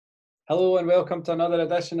Hello and welcome to another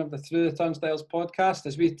edition of the Through the Turnstiles podcast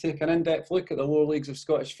as we take an in-depth look at the lower leagues of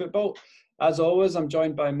Scottish football. As always, I'm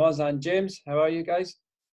joined by Muzz and James. How are you guys?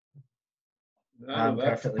 I'm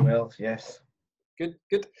perfectly well, yes. Good.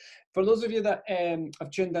 For those of you that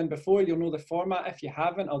have tuned in before, you'll know the format. If you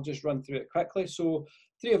haven't, I'll just run through it quickly. So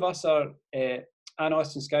three of us are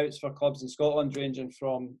analysts and scouts for clubs in Scotland, ranging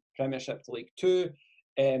from Premiership to League Two.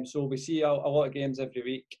 So we see a lot of games every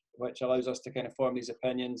week, which allows us to kind of form these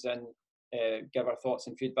opinions and give our thoughts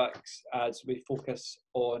and feedbacks as we focus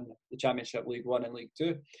on the Championship, League One and League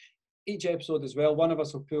Two. Each episode as well, one of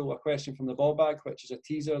us will pull a question from the ball bag, which is a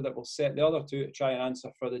teaser that will set the other two to try and answer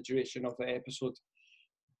for the duration of the episode.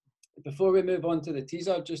 Before we move on to the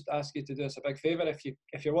teaser, I'll just ask you to do us a big favour.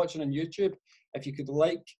 If you're watching on YouTube, if you could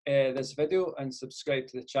like this video and subscribe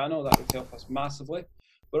to the channel, that would help us massively.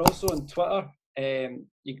 We're also on Twitter,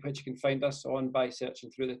 which you can find us on by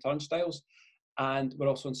searching Through the Turnstiles. And we're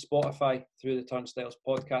also on Spotify Through the Turnstiles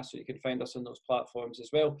podcast, so you can find us on those platforms as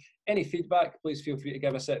well. Any feedback, please feel free to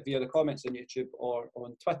give us it via the comments on YouTube or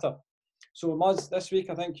on Twitter. So Muzz, this week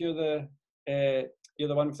I think you're the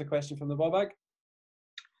one with the question from the ball bag.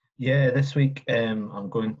 Yeah, this week I'm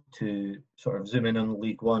going to sort of zoom in on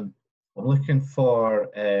League One. I'm looking for,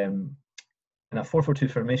 in a 4-4-2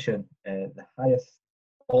 formation, the highest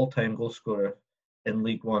all-time goal scorer in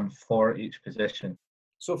League One for each position.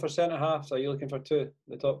 So for centre-halves, are you looking for two,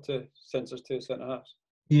 the top two, since there's two centre-halves?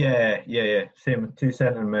 Yeah. Same with two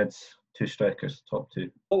centre mids, two strikers, top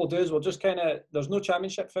two. What we'll do is we'll just there's no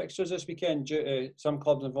Championship fixtures this weekend due to some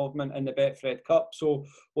clubs' involvement in the Betfred Cup. So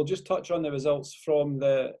we'll just touch on the results from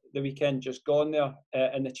the weekend just gone there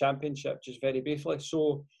in the Championship, just very briefly.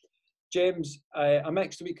 So, James, a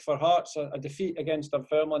mixed week for Hearts, a defeat against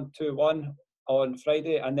Dunfermline 2-1 on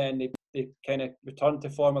Friday, and then they kind of returned to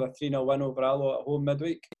form with a 3-0 win over Alloa at home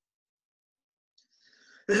midweek.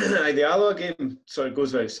 The Alloa game sort of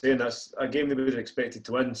goes without saying, that's a game they would have expected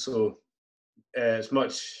to win, so it's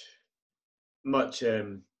much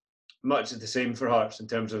the same for Hearts in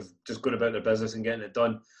terms of just going about their business and getting it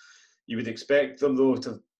done. You would expect them, though,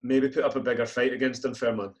 to maybe put up a bigger fight against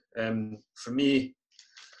Dunfermline. For me,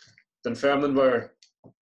 Dunfermline were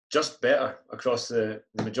just better across the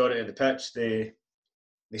majority of the pitch.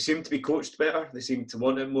 They seemed to be coached better. They seemed to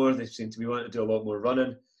want it more. They seemed to be wanting to do a lot more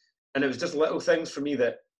running. And it was just little things for me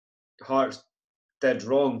that Hearts did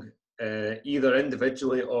wrong, either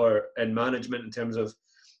individually or in management, in terms of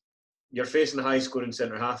you're facing a high-scoring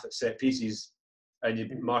centre-half at set pieces and you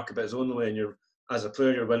mark a bit zonally, and you're, as a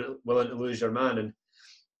player, you're willing to lose your man and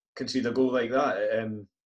concede a goal like that.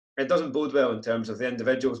 It doesn't bode well in terms of the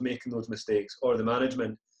individuals making those mistakes or the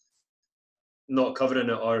management not covering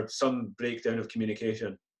it or some breakdown of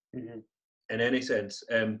communication in any sense.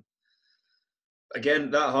 Again,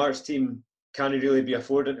 that Hearts team can't really be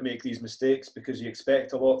affording to make these mistakes because you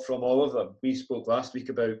expect a lot from all of them. We spoke last week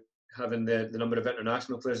about having the number of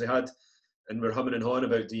international players they had, and we're humming and hawing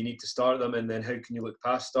about, do you need to start them, and then how can you look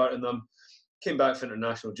past starting them? Came back for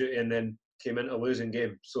international duty and then came into a losing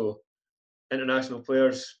game. So international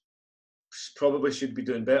players probably should be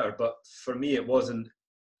doing better, but for me it wasn't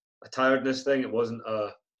a tiredness thing, it wasn't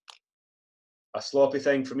a sloppy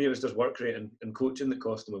thing. For me, it was just work rate and coaching that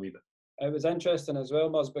cost them a wee bit. It was interesting as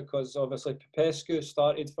well, Muzz, because obviously Popescu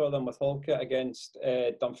started for them with Halkett against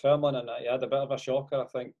Dunfermline, and he had a bit of a shocker, I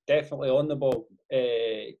think. Definitely on the ball,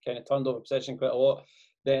 kind of turned over possession quite a lot.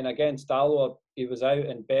 Then against Alloa, he was out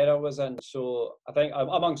and Berra was in. So I think,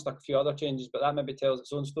 amongst a few other changes, but that maybe tells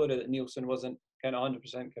its own story that Nielsen wasn't kind of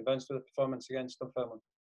 100% convinced with the performance against Dunfermline.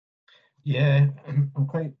 Yeah, I'm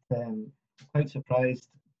quite surprised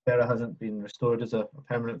Berra hasn't been restored as a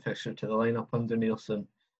permanent fixture to the lineup under Nielsen.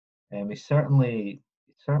 He certainly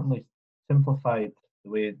simplified the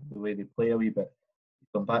way they play a wee bit. He's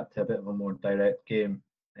gone back to a bit of a more direct game,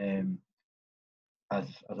 as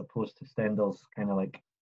opposed to Stendhal's kind of like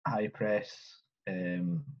high press,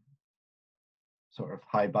 sort of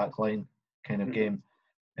high back line kind of game.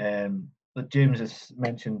 But James has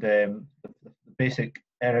mentioned the basic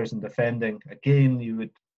errors in defending. Again, you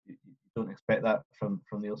don't expect that from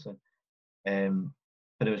Nielsen.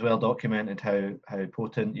 But it was well documented how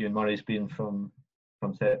potent Ewan Murray's been from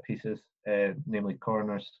set pieces, namely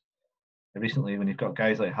corners. Recently, when you've got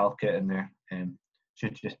guys like Halkett in there,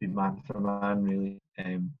 should just be man for man really,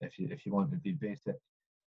 if you want to be basic.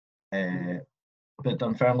 But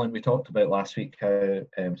Dunfermline, we talked about last week how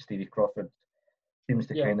Stevie Crawford seems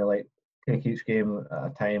to kind of like take each game at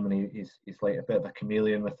a time, and he's like a bit of a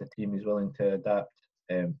chameleon with the team. He's willing to adapt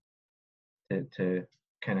to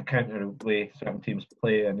kind of counter the way certain teams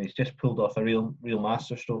play, and he's just pulled off a real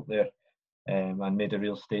masterstroke there, and made a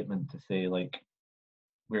real statement to say, like,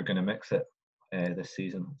 we're going to mix it this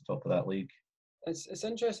season, top of that league. It's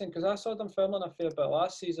interesting because I saw Dunfermline a fair bit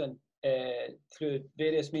last season through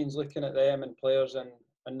various means, looking at them and players and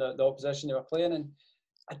the opposition they were playing, and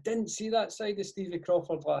I didn't see that side of Stevie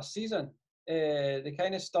Crawford last season. They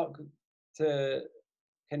kind of stuck to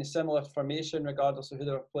kind of similar formation regardless of who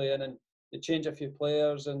they were playing, and they changed a few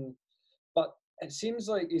players, but it seems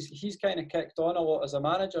like he's kind of kicked on a lot as a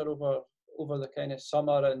manager over the kind of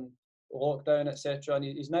summer and lockdown, etc. And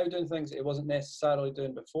he's now doing things that he wasn't necessarily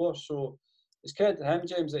doing before. So it's credit to him,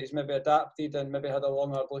 James, that he's maybe adapted and maybe had a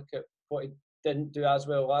long hard look at what he didn't do as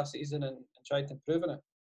well last season and tried to improve on it.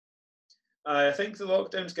 I think the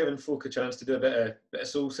lockdown's given folk a chance to do a bit of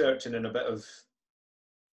soul searching and a bit of,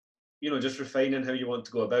 just refining how you want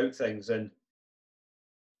to go about things. And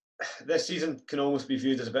this season can almost be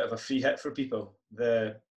viewed as a bit of a free hit for people.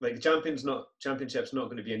 The championship's not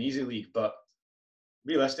going to be an easy league, but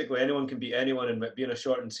realistically, anyone can beat anyone, and being a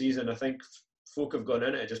shortened season, I think folk have gone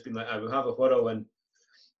in it just been like, I will have a whirl, and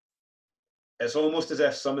it's almost as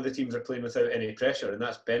if some of the teams are playing without any pressure, and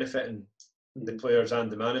that's benefiting the players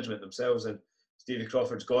and the management themselves. And Stevie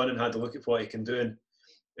Crawford's gone and had a look at what he can do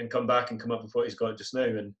and come back and come up with what he's got just now.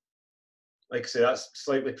 And like I say, that's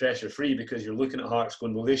slightly pressure free because you're looking at Hearts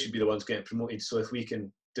going, well, they should be the ones getting promoted, so if we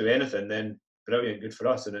can do anything, then brilliant, good for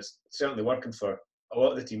us. And it's certainly working for a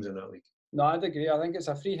lot of the teams in that league. No, I'd agree. I think it's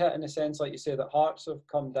a free hit in the sense, like you say, that Hearts have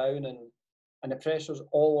come down and the pressure's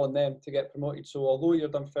all on them to get promoted. So although your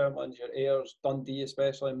Dunfermline, your Ayers, Dundee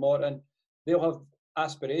especially, and Morton, they'll have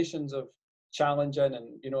aspirations of challenging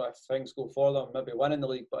and, if things go for them, maybe winning the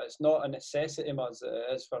league, but it's not a necessity as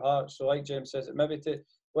it is for Hearts. So like James says, it maybe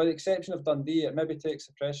with the exception of Dundee, it maybe takes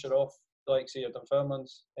the pressure off, like say your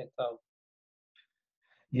Dunfermline's tal.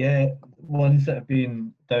 Yeah, ones that have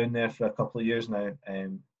been down there for a couple of years now,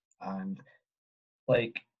 and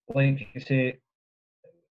like you say,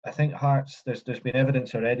 I think Hearts, there's been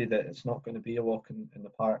evidence already that it's not going to be a walk in the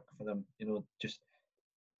park for them. Just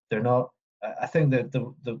they're not. I think that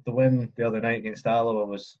the win the other night against Alloa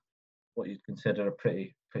was what you'd consider a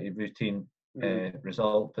pretty routine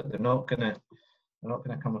result, but they're not going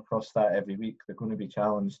to come across that every week. They're going to be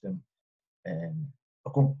challenged, and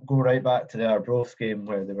I'll go right back to the Arbroath game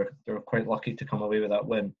where they were quite lucky to come away with that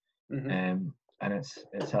win, and it's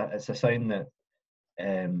a sign that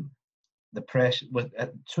the pressure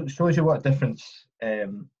shows you what difference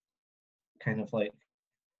kind of like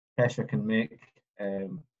pressure can make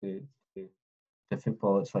the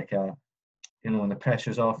football. It's like when the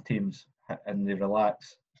pressure's off teams and they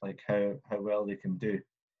relax, like how well they can do.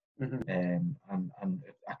 And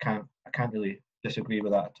I can't really disagree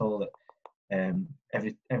with that at all. That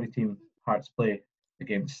every team Hearts play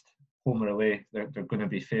against, home or away, they're going to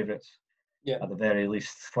be favourites. Yeah. At the very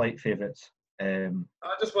least, slight favourites. I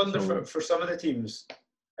just wonder for some of the teams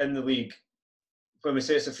in the league, when we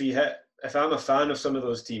say it's a free hit, if I'm a fan of some of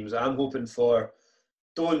those teams, I'm hoping for,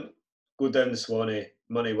 don't go down the Swanee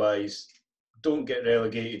money wise, don't get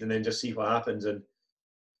relegated, and then just see what happens. And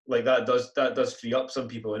like that does free up some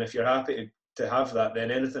people. And if you're happy to have that,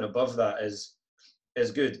 then anything above that is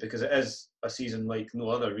good, because it is a season like no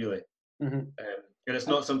other, really. And it's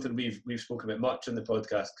not something we've spoken about much on the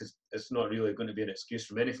podcast because it's not really going to be an excuse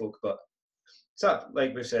for many folk. But it's that,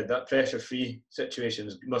 like we've said, that pressure-free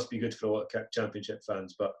situation must be good for a lot of Championship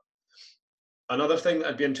fans. But another thing that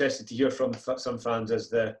I'd be interested to hear from some fans is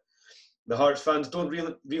the Hearts fans don't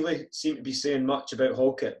really seem to be saying much about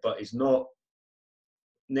Halkett, but he's not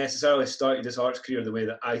necessarily started his Hearts career the way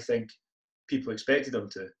that I think people expected him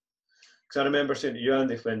to. Because I remember saying to you,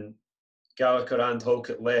 Andy, when Gallagher and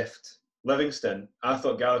Halkett left Livingston, I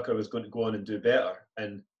thought Gallagher was going to go on and do better,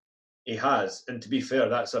 and he has. And to be fair,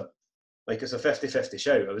 it's a 50-50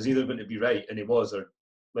 shout. It was either going to be right, and he was, or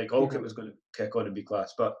like Halkett was going to kick on and be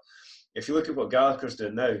class. But if you look at what Gallagher's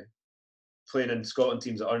doing now, playing in Scotland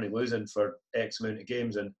teams that aren't losing for X amount of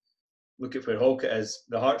games, and look at where Halkett is,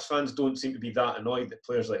 the Hearts fans don't seem to be that annoyed that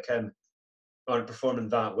players like him aren't performing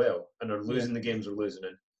that well and are losing the games they're losing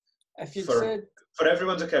in. If you'd said, for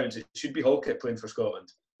everyone's accounts, it should be Halkett playing for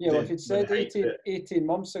Scotland. Yeah, well, if you'd said 18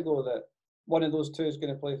 months ago that one of those two is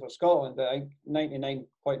going to play for Scotland, I think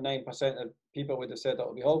 99.9% of people would have said that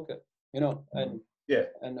would be Halkett, and yeah,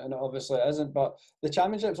 and obviously it isn't. But the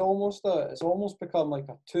Championship's it's almost become like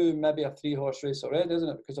a 2, maybe a 3-horse race already, isn't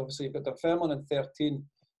it? Because obviously you've got Dunfermline in 13,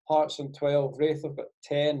 Hearts in 12, Raith have got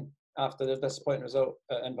 10 after their disappointing result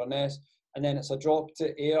at Inverness, and then it's a drop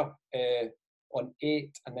to Ayr on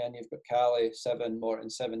 8, and then you've got Calais 7, Morton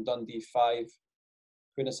 7, Dundee 5,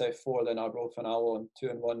 Queen of South 4, then Arbroath and Alloa on 2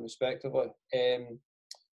 and 1 respectively.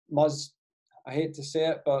 Muzz, I hate to say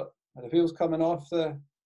it, but are the wheels coming off the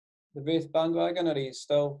the Wraith bandwagon, or he's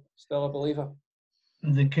still a believer?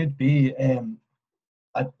 They could be. For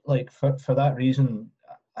that reason,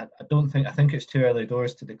 I don't think. I think it's too early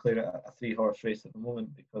doors to declare it a 3-horse race at the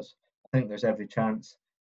moment, because I think there's every chance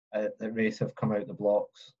that Wraith have come out the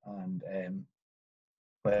blocks, and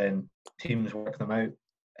when teams work them out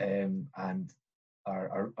and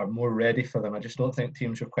are more ready for them. I just don't think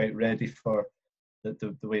teams are quite ready for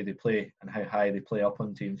the way they play and how high they play up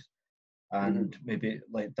on teams. And maybe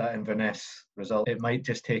like that Inverness result, it might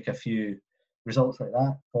just take a few results like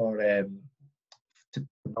that for to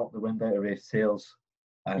knock the wind out of Wraith's sails,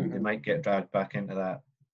 and they might get dragged back into that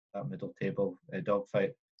middle table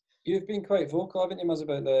dogfight. You've been quite vocal, haven't you, Muzz,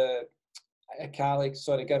 about the Calig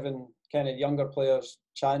sort of giving kind of younger players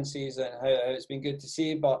chances, and how it's been good to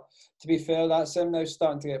see. But to be fair, that's him now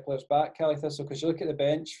starting to get players back, Cali Thistle, because you look at the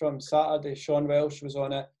bench from Saturday, Sean Welsh was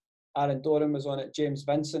on it, Aaron Doran was on it, James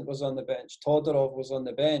Vincent was on the bench, Todorov was on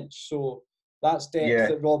the bench. So that's depth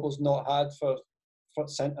that Robbo's not had for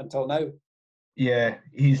until now. Yeah,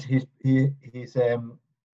 he's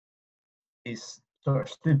sort of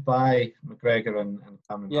stood by McGregor and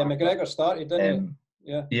Cameron. Yeah, Harper. McGregor started, didn't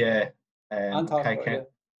he? Yeah. And Harper,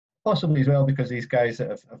 possibly as well, because these guys that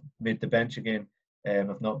have made the bench again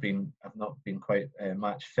have not been quite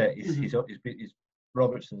match fit. He's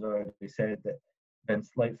Robertson's already said that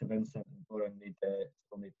likes of Vincent and Doran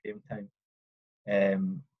still need game time.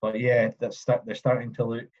 But yeah, they're starting to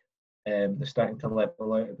look. They're starting to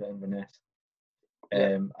level out a bit in Inverness.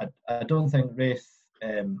 I don't think Wraith.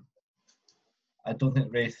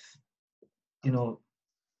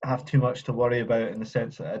 Have too much to worry about, in the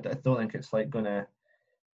sense that I don't think it's like gonna,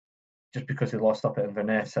 just because they lost up at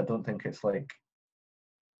Inverness, I don't think it's like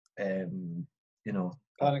panic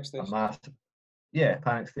stations.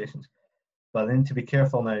 Panic stations. But they need to be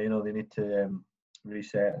careful now. They need to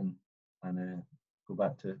reset and go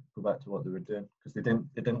back to what they were doing, because they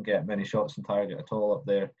didn't get many shots on target at all up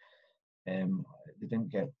there. They didn't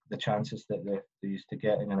get the chances that they used to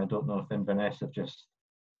getting, and I don't know if Inverness have just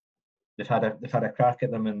they've had a crack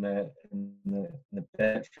at them in the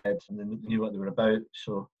Betfreds, and they knew what they were about.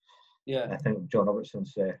 So yeah, I think John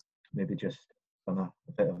Robertson's maybe just done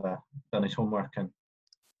his homework and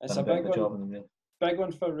it's done a big job on them. Really. Big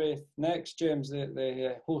one for Wraith next, James.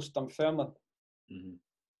 The host Dunfermline.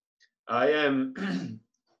 I am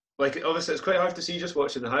obviously it's quite hard to see just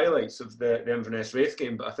watching the highlights of the Inverness Wraith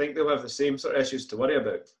game, but I think they'll have the same sort of issues to worry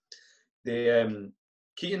about. The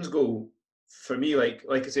Keaton's goal, for me, like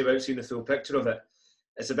I say, without seeing the full picture of it,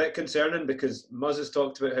 it's a bit concerning, because Muzz has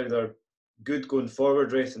talked about how they're good going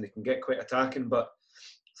forward, Wraith, and they can get quite attacking, but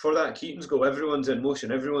for that Keaton's goal, everyone's in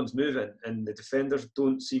motion, everyone's moving, and the defenders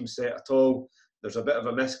don't seem set at all. There's a bit of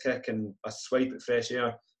a miss kick and a swipe at fresh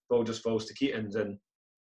air, ball just falls to Keaton's, and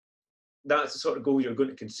that's the sort of goal you're going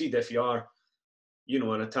to concede if you are,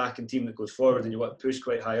 an attacking team that goes forward and you want to push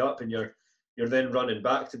quite high up, and you're then running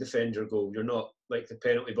back to defend your goal. You're not like the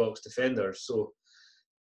penalty box defenders. So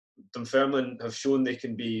Dunfermline have shown they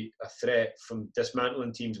can be a threat from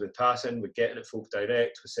dismantling teams with passing, with getting at folk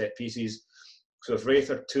direct, with set pieces. So if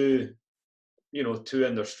Wraith are too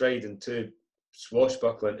in their stride and too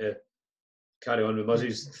swashbuckling, to carry on with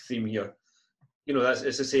Muzzie's theme here,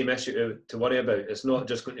 it's the same issue to worry about. It's not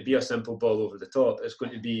just going to be a simple ball over the top. It's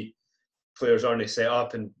going to be players aren't set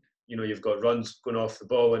up, and you've got runs going off the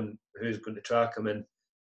ball, and who's going to track them. And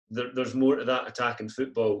there's more to that attacking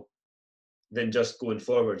football than just going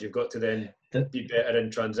forward. You've got to then be better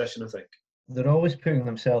in transition, I think. They're always putting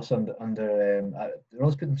themselves they're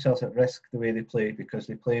always putting themselves at risk the way they play, because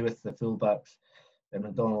they play with the fullbacks,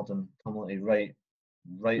 McDonald and Tumilty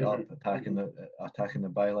right up attacking the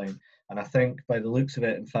byline. And I think by the looks of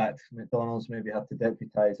it, in fact, McDonald's maybe have to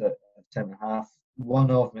deputise at centre half, one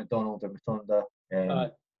of McDonald or Matonda,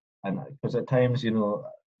 and because at times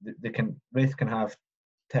Wraith can have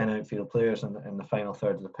 10 outfield players in the final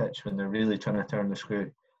third of the pitch when they're really trying to turn the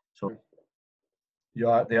screw. So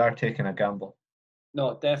they are taking a gamble.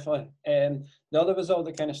 No, definitely. The other result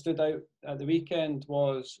that kind of stood out at the weekend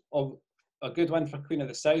was a good win for Queen of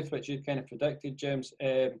the South, which you'd kind of predicted, James.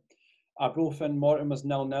 Arbroath Morton was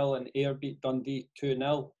 0-0 and Ayr beat Dundee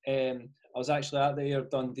 2-0. I was actually at the Ayr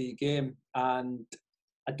Dundee game, and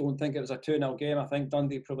I don't think it was a 2-0 game. I think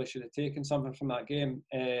Dundee probably should have taken something from that game.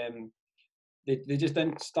 They just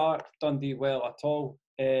didn't start Dundee well at all.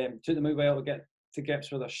 Took them a while to get to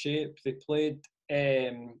grips with their shape. They played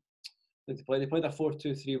a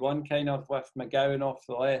 4-2-3-1 kind of, with McGowan off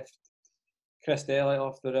the left, Chris Elliott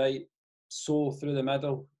off the right, So through the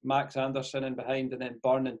middle, Max Anderson in behind, and then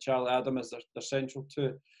Byrne and Charlie Adam as their central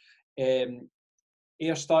two.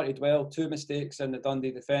 Ayr started well, 2 mistakes in the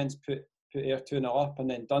Dundee defence put put Ayr 2-0 up, and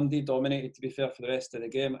then Dundee dominated, to be fair, for the rest of the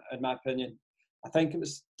game, in my opinion. I think it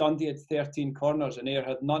was Dundee had 13 corners and Ayr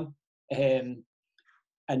had none. And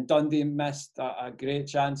Dundee missed a great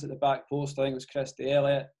chance at the back post. I think it was Christy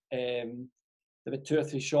Elliott. There were 2 or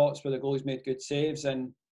 3 shots where the goalies made good saves.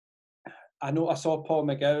 And I saw Paul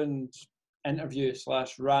McGowan's interview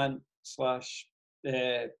 / rant /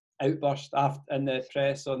 outburst in the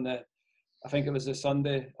press on I think it was the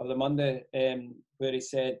Sunday or the Monday, where he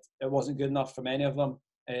said it wasn't good enough from any of them.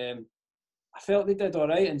 I felt they did all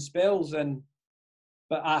right in spells,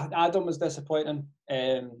 but Adam was disappointing.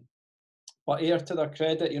 But Ayr, to their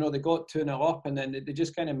credit, they got 2-0 up, and then they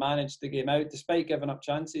just kind of managed the game out despite giving up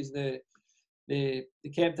chances. They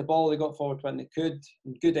kept the ball. They got forward when they could.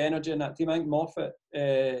 And good energy in that team. I think Moffat,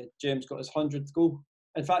 James, got his 100th goal.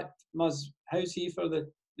 In fact, Muzz, how's he for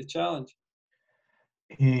the challenge?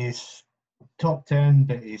 He's top 10,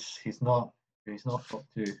 but he's not top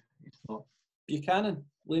 2. He's not. Buchanan,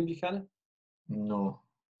 Liam Buchanan. No.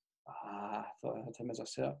 I thought I had him as a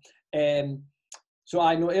setup. So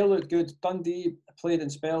I know Ayr looked good. Dundee played in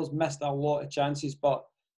spells, missed a lot of chances, but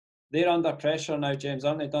they're under pressure now, James,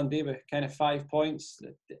 aren't they? Dundee with kind of 5 points,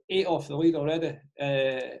 8 off the lead already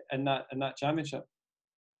in that championship.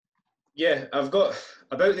 Yeah,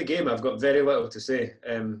 about the game, I've got very little to say.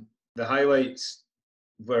 The highlights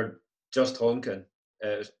were just honking.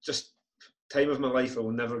 It was just time of my life I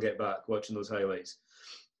will never get back watching those highlights.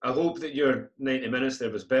 I hope that your 90 minutes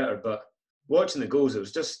there was better, but watching the goals, it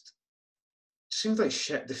seemed like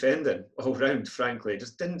shit defending all round, frankly. It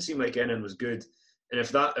just didn't seem like anything was good. And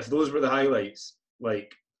if those were the highlights,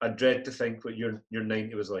 like, I dread to think what your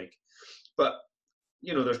 90 was like. But,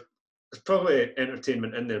 there's probably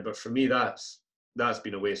entertainment in there, but for me, that's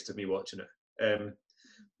been a waste of me watching it.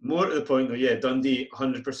 More to the point, though, yeah, Dundee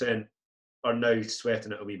 100% are now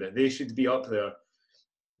sweating it a wee bit. They should be up there,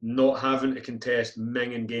 not having to contest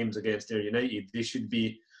minging games against Ayr United. They should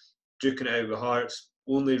be duking it out with Hearts,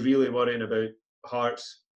 only really worrying about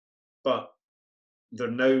Hearts, but they're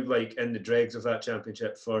now like in the dregs of that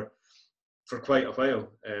championship for quite a while.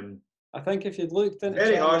 I think if you'd looked into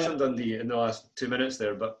very harsh on Dundee in the last 2 minutes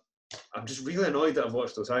there, but I'm just really annoyed that I've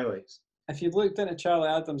watched those highlights. If you'd looked into Charlie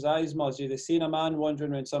Adams' eyes, Muzz, you'd have seen a man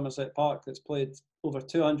wandering around Somerset Park that's played over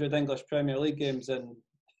 200 English Premier League games and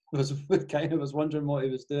was wondering what he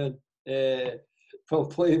was doing. While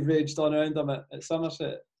play raged on around him at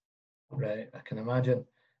Somerset. Right, I can imagine.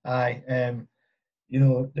 Aye,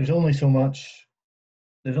 there's only so much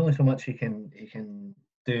he can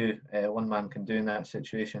do. One man can do in that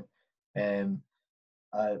situation. Same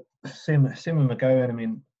with McGowan. I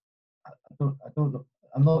mean, I don't know.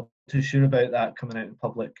 I'm not too sure about that coming out in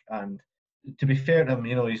public. And to be fair to him,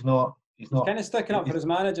 he's not. He's kind of sticking up for his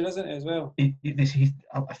manager, isn't he, as well?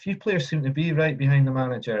 A few players seem to be right behind the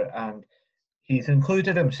manager, and he's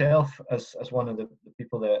included himself as one of the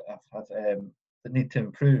people that that need to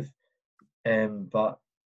improve. But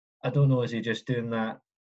I don't know, is he just doing that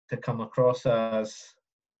to come across as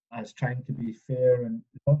trying to be fair? And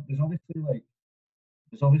there's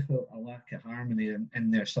obviously a lack of harmony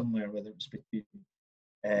in there somewhere, whether it's between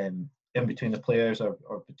in between the players or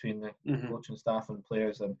between the coaching staff and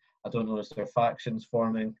players. And I don't know, is there factions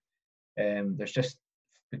forming? There's just,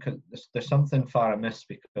 because there's something far amiss,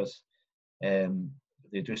 because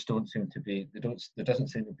they just don't seem to be. There doesn't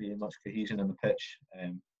seem to be much cohesion on the pitch.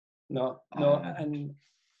 No,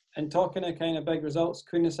 and talking of kind of big results,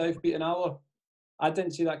 Queen of South beating Alloa. I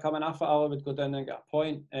didn't see that coming. I thought Alloa would go down and get a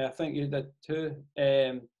point. I think you did too.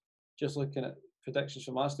 Just looking at predictions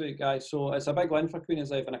from last week, guys. So it's a big win for Queen of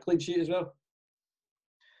South and a clean sheet as well.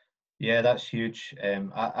 Yeah, that's huge.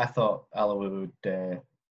 I thought Alloa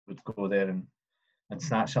would go there and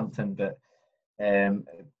snatch something, but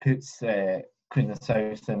it puts Queen of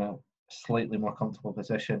South in a slightly more comfortable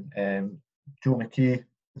position. Joe McKay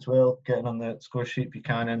as well getting on the score sheet.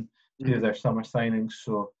 Buchanan, two of their summer signings.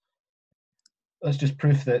 So that's just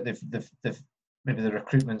proof that they've maybe the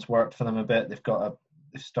recruitment's worked for them a bit. They've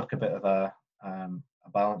struck a bit of a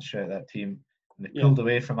balance throughout that team, and they pulled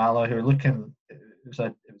away from Alloa, who were looking. It was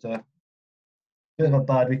a bit of a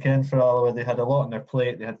bad weekend for Alloa. They had a lot on their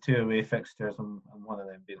plate. They had 2 away fixtures, and one of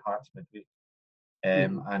them being Hearts midweek.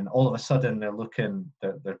 And all of a sudden they're looking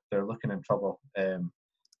in trouble.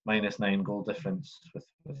 -9 goal difference with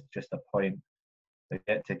just a point. They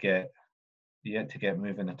yet to get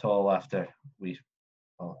moving at all after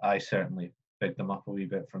I certainly bigged them up a wee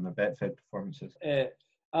bit from the Betfred performances.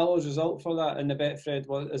 Alloa's result for that in the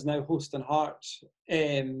Betfred is now hosting Hearts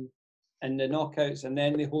in the knockouts, and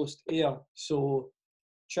then they host Ayr. So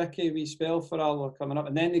tricky wee spell for Alloa coming up,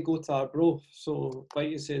 and then they go to Arbroath. So like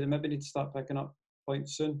you say, they maybe need to start picking up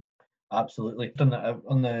points soon. Absolutely. On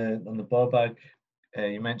the ball bag,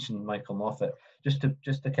 you mentioned Michael Moffat. Just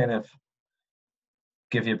to kind of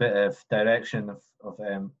give you a bit of direction of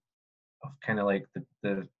kind of like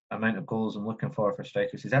the amount of goals I'm looking for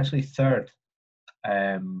strikers. He's actually third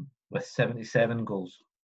with 77 goals.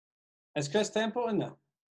 Is Chris Temple in there?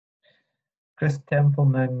 Chris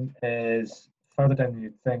Templeman is further down than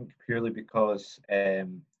you'd think, purely because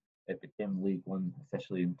it became League One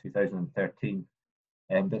officially in 2013.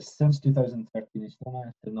 But since 2013, he's still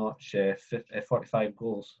managed to notch 45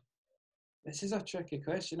 goals. This is a tricky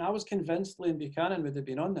question. I was convinced Liam Buchanan would have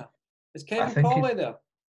been on there. Is I Kevin think Cawley there?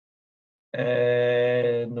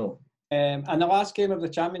 No. And the last game of the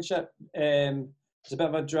championship, it's a bit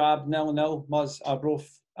of a drab 0-0. Muzz,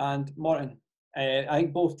 Arbroath and Morton. I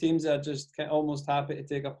think both teams are just almost happy to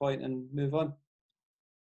take a point and move on.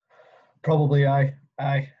 Probably aye.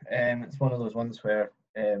 It's one of those ones where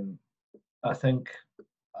I think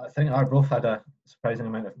Arbroath had a surprising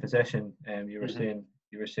amount of possession. You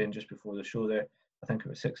were saying just before the show there, I think it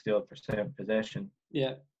was 60-odd% possession.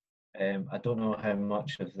 Yeah. I don't know how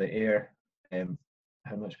much of the air,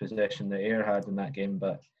 how much possession the air had in that game,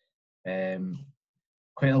 but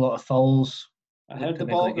quite a lot of fouls. I heard the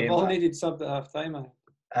ball needed subbed at half time.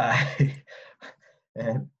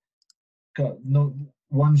 Got no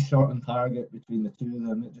one shot on target between the two of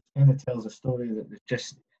them. It just kind of tells a story that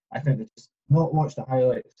I think they've just not watched the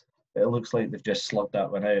highlights, but it looks like they've just slugged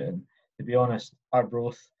that one out. And to be honest,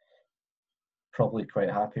 Arbroath probably quite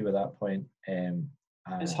happy with that point.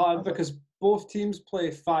 It's hard because both teams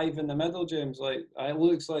play five in the middle, James. Like it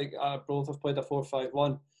looks like Arbroath have played a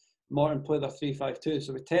 4-5-1, Morton played a 3-5-2.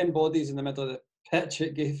 So with 10 bodies in the middle of the pitch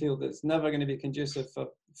at Gayfield, it's never going to be conducive for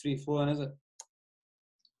free flowing, is it?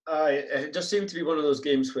 It just seemed to be one of those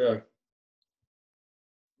games where,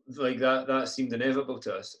 like that seemed inevitable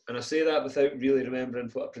to us. And I say that without really remembering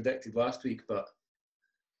what I predicted last week. But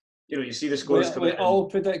you see the scores we all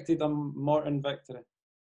predicted a Morton victory.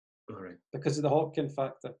 All right. Because of the Hopkin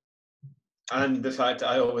factor. And the fact that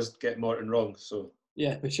I always get Morton wrong. So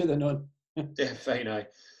yeah, we should have known. Yeah, fine, aye.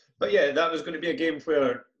 But yeah, that was going to be a game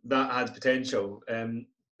where that had potential. And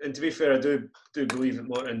to be fair, I do believe that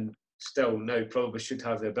Morton still now probably should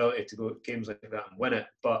have the ability to go at games like that and win it.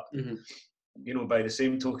 But by the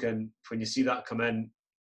same token, when you see that come in,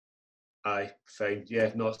 aye, fine,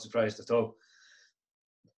 yeah, not surprised at all.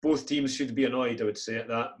 Both teams should be annoyed, I would say, at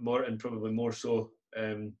that. Morton probably more so.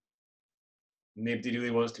 Nobody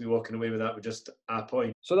really wants to be walking away with that with just a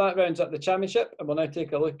point. So that rounds up the championship, and we'll now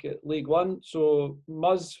take a look at League One. So,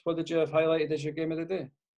 Muzz, what did you have highlighted as your game of the day?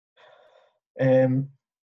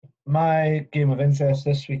 My game of interest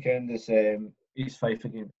this weekend is East Fife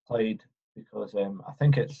against Clyde, because I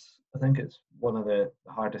think it's one of the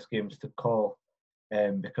hardest games to call,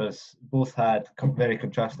 because both had very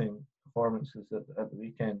contrasting performances at the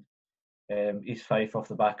weekend. East Fife off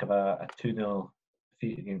the back of a 2-0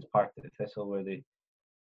 defeat against Partick Thistle, where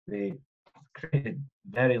they created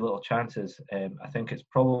very little chances. I think it's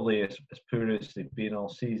probably as poor as they've been all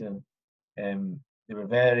season. They were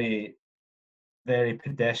very, very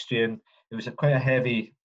pedestrian. It was quite a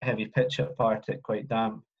heavy pitch at Partick, quite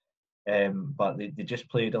damp. But they just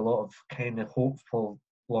played a lot of kind of hopeful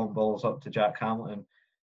long balls up to Jack Hamilton,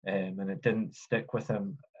 and it didn't stick with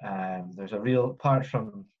him. There's a real, apart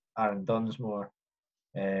from Aaron Dunsmore,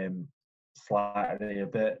 Slattery a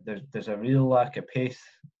bit, there's a real lack of pace,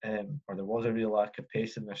 or there was a real lack of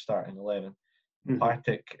pace in their starting 11.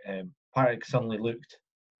 Partick suddenly looked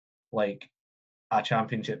like a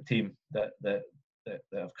championship team that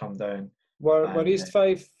have come down. Were East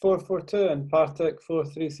Fife 4-4-2 and Partick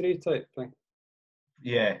 4-3-3 type thing?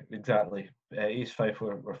 Yeah, exactly. East Fife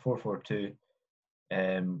were 4-4-2.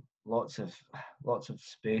 Lots of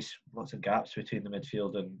space, lots of gaps between the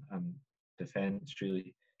midfield and defence,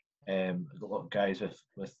 really. A lot of guys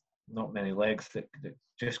with not many legs that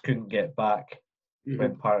just couldn't get back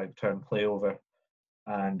when Partick turned play over.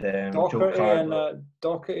 And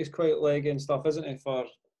Docherty's quite leggy and stuff, isn't he, for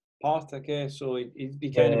Partick? Yeah, so he'd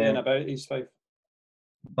be kind of in about East Fife.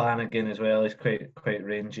 Bannigan as well is quite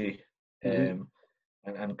rangy, and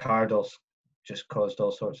Cardle's just caused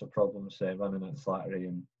all sorts of problems running at Slattery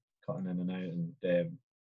and cutting in and out,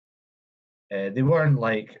 and they weren't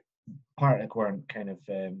like Partick weren't kind of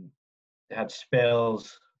they had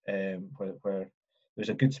spells where there was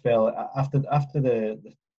a good spell after the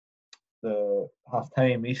half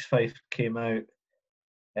time. East Fife came out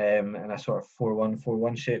in a sort of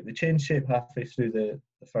 4-1-4-1 shape. They changed shape halfway through the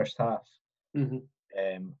first half, and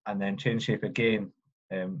then changed shape again.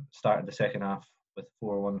 Started the second half with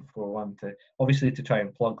 4-1-4-1 to try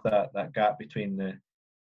and plug that gap between the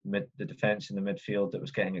the defence in the midfield that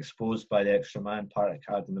was getting exposed by the extra man Partick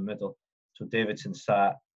had in the middle. So Davidson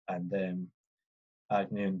sat, and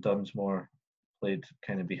Agnew and Dunsmore played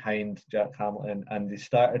kind of behind Jack Hamilton, and they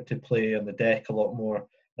started to play on the deck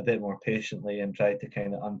a bit more patiently, and tried to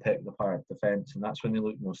kind of unpick the Partick defence, and that's when they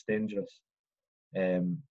looked most dangerous.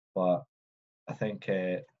 But I think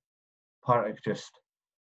Partick just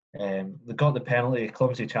they got the penalty,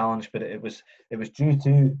 clumsy challenge, but it was due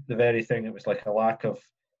to the very thing. It was like a lack of.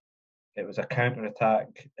 It was a counter attack,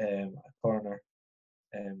 a corner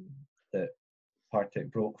that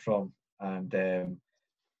Partick broke from, and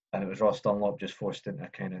it was Ross Dunlop just forced into a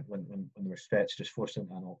kind of when they were stretched, just forced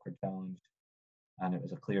into an awkward challenge, and it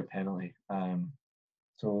was a clear penalty.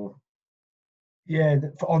 So yeah,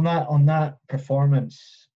 on that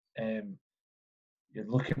performance, you're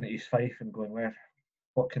looking at East Fife and going,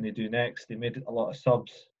 what can they do next? They made a lot of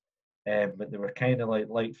subs, but they were kind of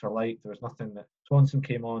like for like. There was nothing that Swanson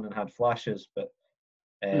came on and had flashes, but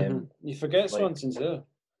you forget Swanson's there.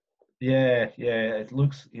 Yeah.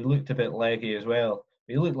 He looked a bit leggy as well.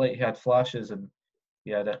 He looked like he had flashes, and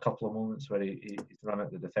he had a couple of moments where he's run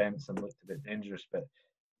at the defence and looked a bit dangerous. But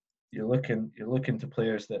you're looking to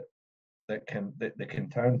players that can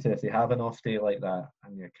turn to if they have an off day like that,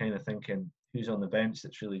 and you're kind of thinking, who's on the bench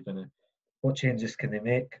that's really going to, what changes can they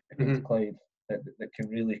make against Clyde that can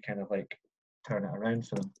really kind of like turn it around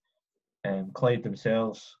for them. Clyde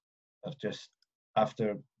themselves have just,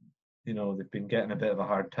 after they've been getting a bit of a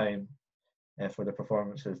hard time for the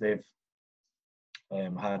performances they've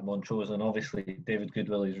had Montrose, and obviously David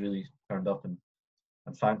Goodwillie has really turned up and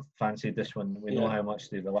fancied this one. We know how much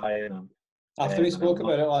they rely on him. After we spoke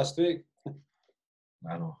about it last week.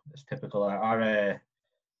 I know, it's typical.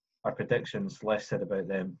 Our predictions, less said about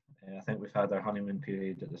them. I think we've had our honeymoon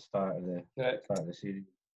period at the start of the series,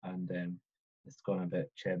 and it's gone a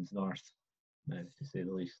bit Cheb's north, to say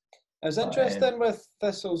the least. It's interesting with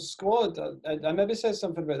Thistle's squad. I maybe said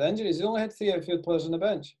something about the injuries. They only had 3 outfield players on the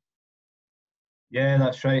bench. Yeah,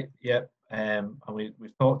 that's right. Yep, and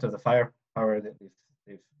we've talked of the firepower that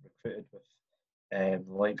they've recruited with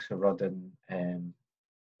the likes of Rudden,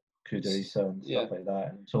 Kudarisa and stuff like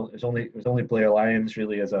that. And so it was only Blair Lyons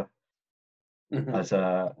really as a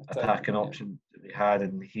attacking option that they had,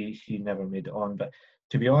 and he never made it on. But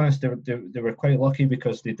to be honest, they were quite lucky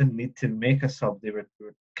because they didn't need to make a sub. They were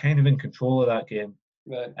kind of in control of that game.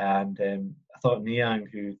 Right. And I thought Niang,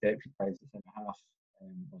 who deputised the centre half,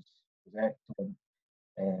 was excellent.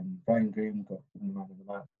 Brian Graham got the man of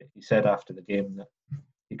the match. He said after the game that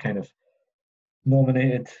he kind of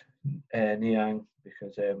nominated Niang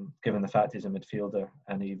because given the fact he's a midfielder,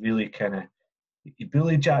 and he really he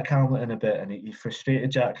bullied Jack Hamilton a bit, and he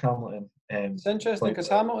frustrated Jack Hamilton. It's interesting because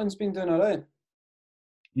Hamilton's been doing all right.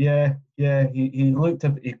 Yeah,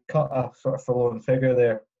 he cut a sort of forlorn figure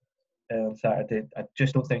there on Saturday. I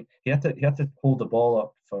just don't think he had to hold the ball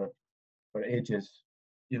up for ages,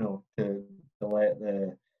 to let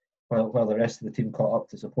while the rest of the team caught up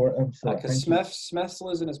to support him. So because Smith's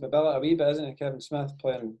losing his mobility a wee bit, isn't he? Kevin Smith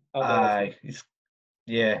playing. Aye,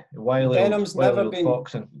 Wiley. Denham's never been.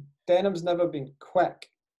 Foxing. Denham's never been quick,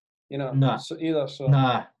 Nah. So either. So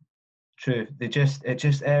nah, true. It just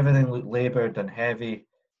everything looked laboured and heavy.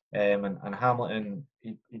 And Hamilton,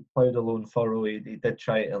 he ploughed a lone furrow. He did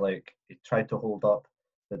try to hold up,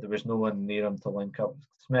 but there was no one near him to link up.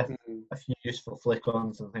 Smith, a few useful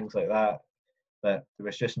flick-ons and things like that, but there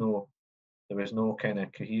was no kind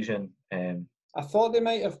of cohesion. I thought they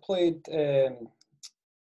might have played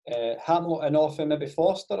Hamilton off and maybe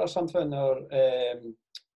Foster or something, or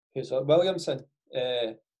who's that? Williamson.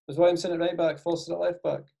 Was Williamson at right back, Foster at left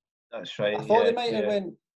back? That's right. I thought they might have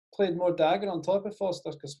played more Dagger on top of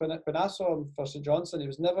Foster, because when I saw him for St Johnstone, he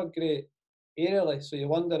was never great aerially. So you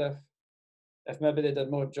wonder if maybe they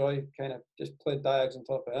did more Joy, kind of just played Diags on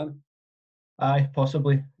top of him. Aye,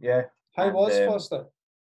 possibly, yeah. How was Foster?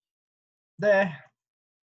 There,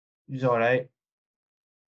 he's all right.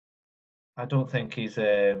 I don't think he's.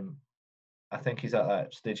 I think he's at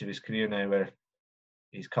that stage of his career now where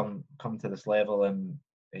he's come to this level, and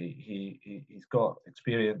he's got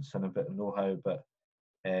experience and a bit of know-how, but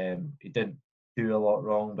he didn't do a lot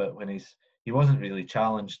wrong. But when he wasn't really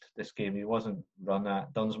challenged this game, he wasn't run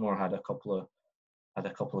at. Dunsmore had a couple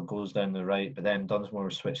of goals down the right, but then Dunsmore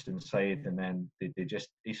was switched inside, and then they just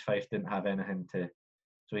East Fife didn't have anything to.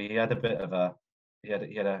 So he had a bit of a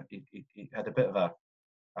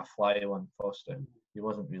fly on Foster. He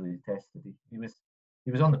wasn't really tested. He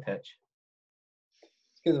was on the pitch.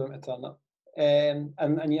 It's good of him to turn up. And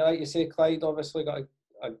like you say, Clyde obviously got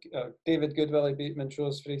a David Goodwillie beat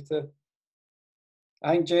Montrose 3-2.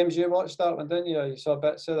 I think, James, you watched that one, didn't you? You saw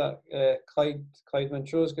bits of that Clyde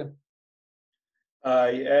Montrose game.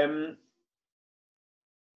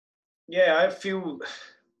 Yeah, I feel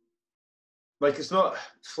like it's not,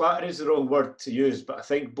 flattery is the wrong word to use, but I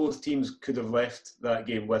think both teams could have left that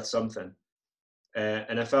game with something.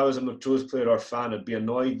 And if I was a Montrose player or fan, I'd be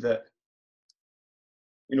annoyed that,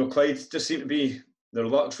 Clyde just seem to be, their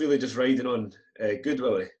luck's really just riding on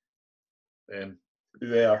Goodwillie, who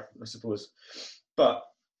they are, I suppose. But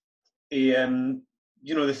he,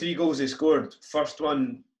 the 3 goals they scored, first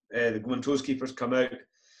one, the Montrose keeper's come out,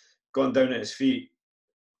 gone down at his feet.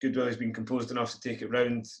 Goodwillie's been composed enough to take it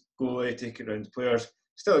round, goalie, take it round the players.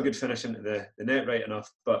 Still a good finish into the net, right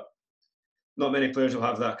enough, but not many players will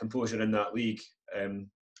have that composure in that league in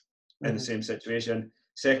the same situation.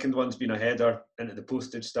 Second one's been a header into the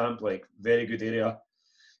postage stamp, like very good area.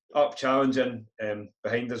 Up challenging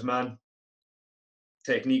behind his man.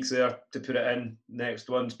 Techniques there to put it in. Next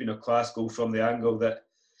one's been a class goal from the angle that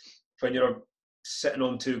when you're sitting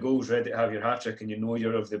on 2 goals ready to have your hat-trick and you know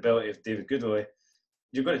you're of the ability of David Goodwillie,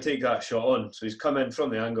 you're going to take that shot on. So he's come in from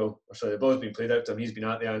the angle, or sorry, the ball's been played out to him, he's been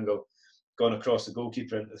at the angle, gone across the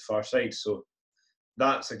goalkeeper into the far side. So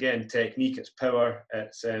that's, again, technique, it's power,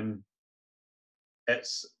 it's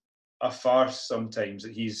a farce sometimes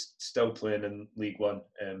that he's still playing in League One.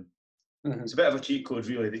 It's a bit of a cheat code,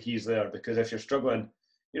 really, that he's there, because if you're struggling,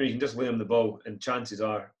 you can just lay him the ball and chances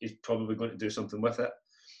are he's probably going to do something with it,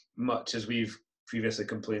 much as we've previously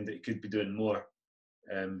complained that he could be doing more.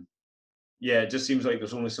 It just seems like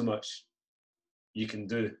there's only so much you can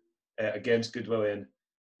do against Goodwillie, and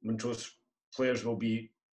Montrose players will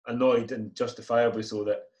be annoyed, and justifiably so,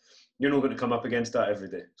 that you're not going to come up against that every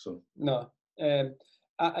day. So no.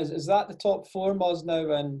 Is that the top 4 Moz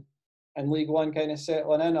now in League One kind of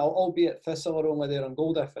settling in? Albeit Thistle are only there on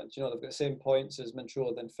goal difference. They've got the same points as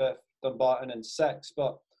Montrose in 5th, Dumbarton in 6th,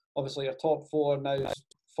 but obviously your top 4 now is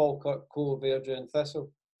Falkirk, Cole, Verdure and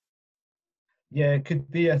Thistle. Yeah, it could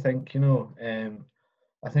be, I think.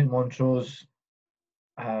 I think Montrose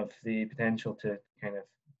have the potential to kind of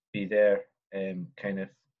be there, kind of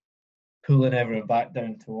pulling everyone back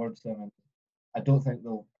down towards them. And I don't think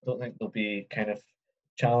they'll be kind of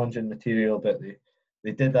challenging material, but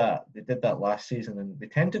they did that last season, and they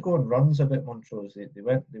tend to go on runs a bit. Montrose, they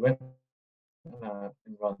went in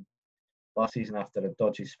run last season after a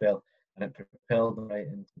dodgy spell, and it propelled them right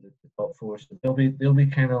into the top 4. So they'll be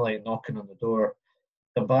kind of like knocking on the door.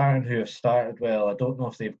 Dumbarton, who have started well, I don't know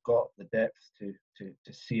if they've got the depth to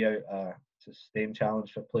see out a sustained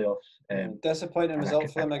challenge for playoffs. Disappointing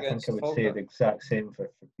result for them against I think I would Falkirk. say the exact same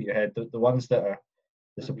for Peterhead. The ones that are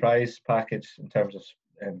the surprise package in terms of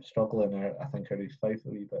struggling I think are East Fife a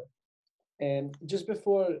wee bit. Just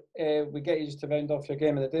before we get you to round off your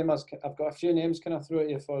game of the day, I've got a few names kind of throw at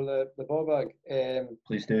you for the ball bag.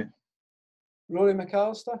 Please do. Rory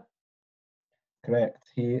McAllister? Correct.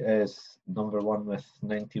 He is number 1 with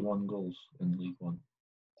 91 goals in League One.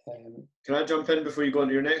 Can I jump in before you go on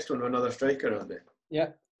to your next one? Another striker, Andy? Yeah.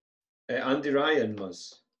 Andy Ryan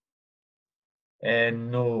was?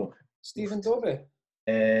 No. Stephen Dobie?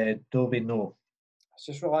 Dobie, no. I was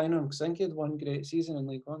just relying on him because I think he had one great season in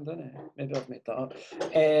League One, didn't he? Maybe I've made that up.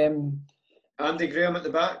 Andy Graham at the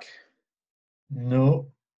back? No.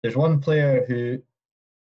 There's one player who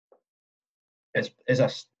is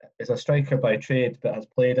a striker by trade, but has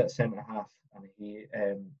played at centre half, and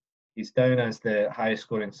he's down as the highest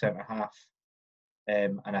scoring centre half,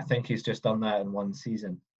 and I think he's just done that in 1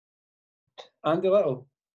 season. Andy Little?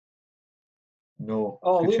 No.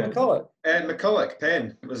 Oh, Lee McCulloch? McCulloch,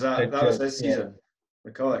 Penn. That was his season.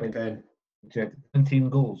 Yeah. McCulloch, Penn. 17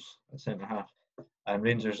 goals at centre half, and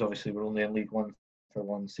Rangers obviously were only in League One for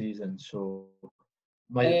 1 season, so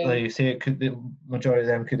like you say, the majority of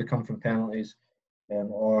them could have come from penalties,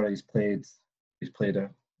 or he's played a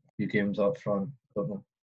few games up front. I don't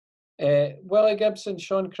know. Willie Gibson,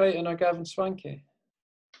 Sean Crichton, or Gavin Swankie?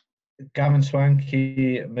 Gavin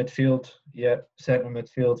Swankie, midfield, centre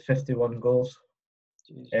midfield, 51 goals.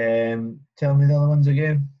 Tell me the other ones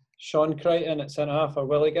again. Sean Crichton at centre half, or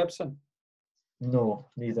Willie Gibson? No,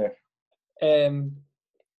 neither.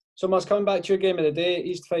 So, Must, coming back to your game of the day,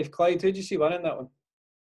 East Fife Clyde, who did you see winning that one?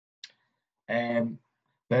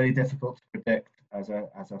 Very difficult to predict, as I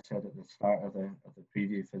said at the start of the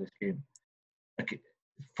preview for this game.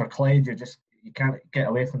 For Clyde, you can't get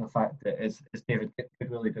away from the fact that is David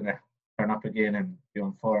Goodwillie going to turn up again and be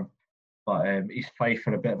on form. But East Fife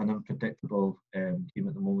are a bit of an unpredictable team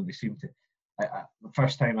at the moment. They seem to. The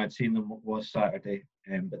first time I'd seen them was Saturday,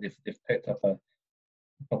 but they've picked up a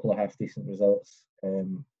couple of half decent results.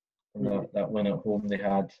 From that win at home they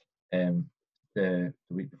had the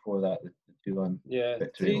week before that, the 2-1 Yeah,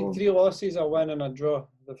 victory. three losses, a win and a draw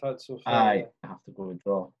they've had so far. I have to go with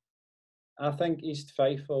draw. I think East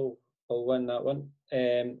Fife will win that one.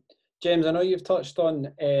 James, I know you've touched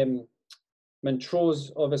on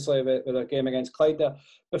Montrose, obviously, with their game against Clyde there.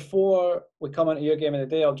 Before we come into your game of the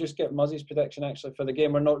day, I'll just get Muzz's prediction, actually, for the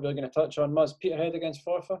game we're not really going to touch on. Muzz, Peterhead against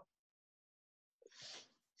Forfar?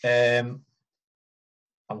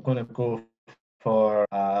 I'm going to go for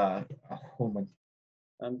a home win.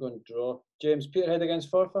 I'm going to draw. James, Peterhead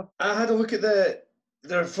against Forfar? I had a look at their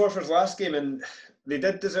Forfar's last game, and they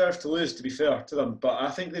did deserve to lose, to be fair to them, but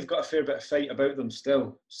I think they've got a fair bit of fight about them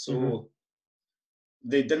still. So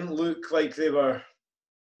they didn't look like they were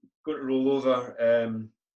going to roll over.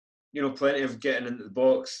 Plenty of getting into the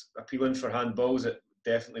box, appealing for handballs. It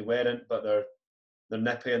definitely weren't, but they're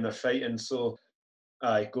nippy and they're fighting. So,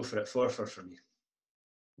 I go for it. Forfar for me.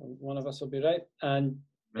 One of us will be right. And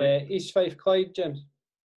East Fife Clyde, James?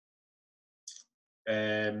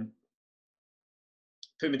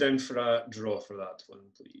 Put me down for a draw for that one,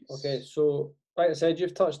 please. Okay, so like I said,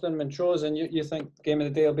 you've touched on Montrose, and you think game of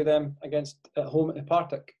the day will be them at home at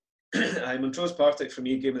Partick? Montrose Partick for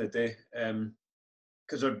me, game of the day,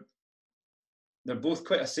 because they're both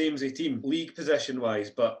quite a samey team, league position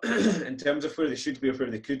wise, but in terms of where they should be or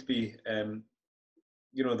where they could be, the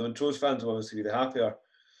Montrose fans will obviously be the happier.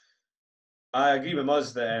 I agree with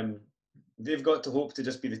Muzz that they've got to hope to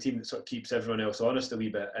just be the team that sort of keeps everyone else honest a wee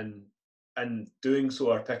bit, and doing so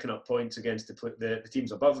are picking up points against the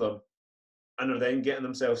teams above them, and are then getting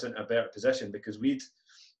themselves into a better position, because we'd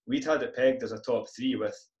had it pegged as a top three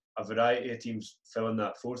with a variety of teams filling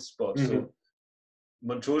that fourth spot. So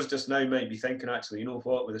Montrose just now might be thinking, actually, you know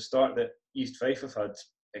what, with the start that East Fife have had,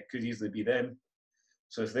 it could easily be them.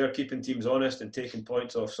 So if they're keeping teams honest and taking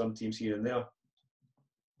points off some teams here and there,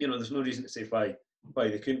 there's no reason to say why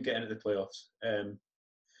they couldn't get into the playoffs.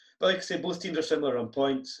 But like I say, both teams are similar on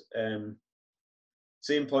points.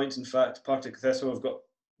 Same points, in fact. Partick Thistle have got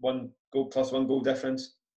 1 goal plus 1 goal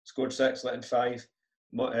difference, scored 6, let in 5.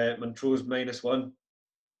 Montrose -1,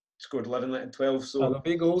 scored 11, let in 12. So there'll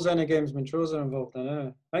be goals in the games Montrose are involved in.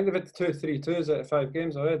 I think they've had 2 3-2s out of 5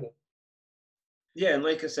 games already. Yeah, and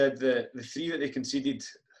like I said, the 3 that they conceded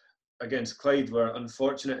against Clyde were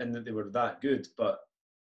unfortunate in that they were that good, but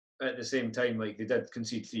at the same time, like, they did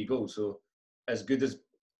concede 3 goals. So as good as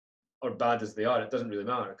or bad as they are, it doesn't really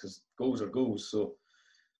matter, because goals are goals. So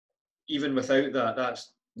even without that,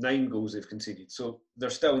 that's 9 goals they've conceded. So they're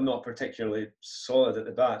still not particularly solid at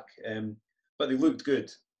the back, but they looked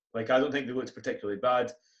good. Like, I don't think they looked particularly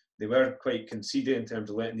bad. They were quite conceded in terms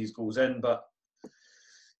of letting these goals in, but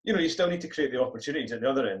you still need to create the opportunities at the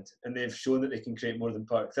other end, and they've shown that they can create more than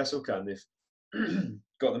Partick Thistle can. They've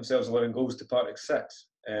got themselves 11 goals to Partick 6.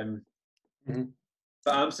 But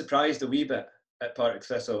I'm surprised a wee bit at Partick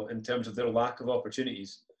Thistle in terms of their lack of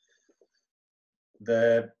opportunities.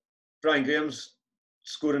 Brian Graham's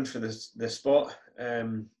scoring for the spot.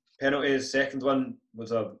 Penalty, his second one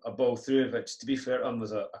was a ball through, which, to be fair to him,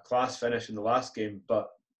 was a class finish in the last game. But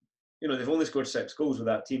they've only scored 6 goals with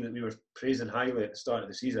that team that we were praising highly at the start of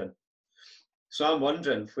the season. So I'm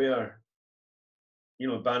wondering where,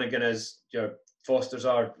 Bannigan is, your Fosters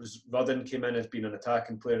are. Rudden came in as being an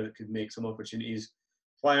attacking player that could make some opportunities.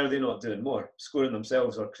 Why are they not doing more, scoring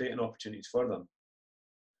themselves or creating opportunities for them?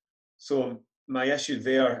 So my issue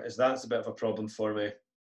there is that's a bit of a problem for me.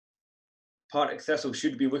 Partick Thistle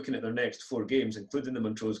should be looking at their next 4 games, including the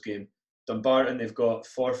Montrose game. Dumbarton, they've got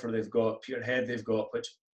Forfar, they've got Peterhead, they've got, which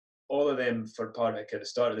all of them for Partick at the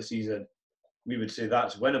start of the season, we would say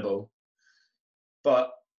that's winnable.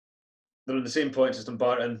 But they're on the same points as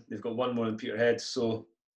Dumbarton. They've got 1 more than Peterhead, so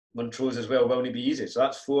Montrose as well will only be easy. So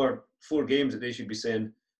that's four games that they should be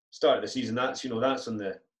saying start of the season. That's that's on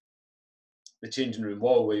the changing room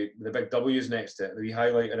wall with the big W's next to it. We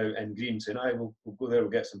highlighted out in green, saying, we'll go there,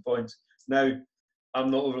 we'll get some points. Now,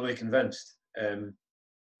 I'm not overly convinced.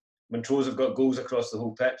 Montrose have got goals across the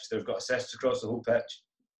whole pitch. They've got assists across the whole pitch.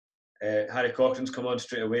 Harry Cochran's come on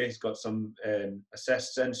straight away. He's got some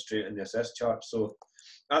assists in straight in the assist chart. So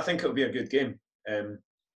I think it'll be a good game.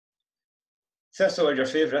 Thistle are your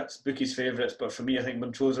favourites, bookies' favourites, but for me, I think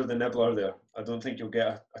Montrose are the nibbler there. I don't think you'll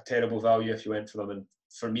get a terrible value if you went for them. And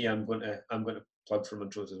for me, I'm going to plug for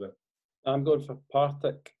Montrose as well. I'm going for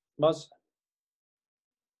Partick. Muzz?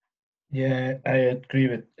 Yeah, I agree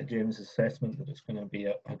with James' assessment that it's going to be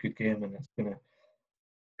a good game, and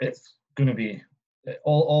it's going to be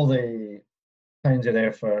all the signs are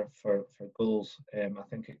there for goals. I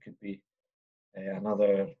think it could be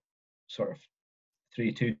another sort of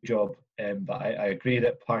 3-2 job, but I agree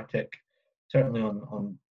that Partick, certainly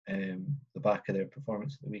on the back of their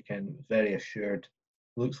performance at the weekend, was very assured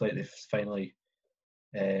looks like they've finally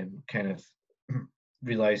kind of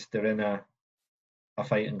realised they're in a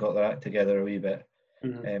fight and got their act together a wee bit.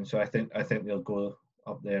 So I think they'll go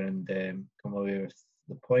up there and come away with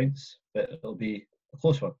the points, but it'll be a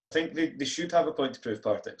close one. I think they should have a point to prove,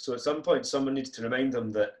 Partick. So at some point, someone needs to remind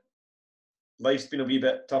them that life's been a wee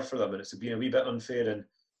bit tough for them and it's been a wee bit unfair, and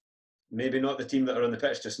maybe not the team that are on the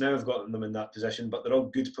pitch just now have gotten them in that position, but they're all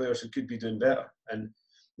good players who could be doing better, and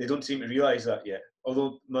they don't seem to realise that yet.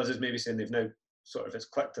 Although Muzz is maybe saying they've now sort of, it's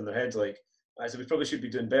clicked in their heads, like, I said, we probably should be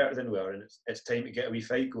doing better than we are, and it's time to get a wee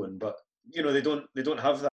fight going. But you know, they don't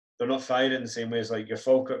have that. They're not firing the same way as like your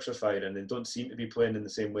Falkirks are firing, and don't seem to be playing in the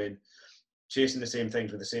same way and chasing the same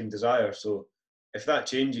things with the same desire. So if that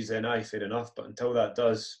changes, then fair enough. But until that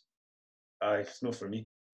does, it's no for me.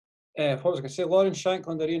 What was I going to say? Lawrence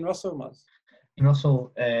Shankland or Ian Russell, Muzz? Ian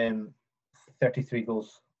Russell, 33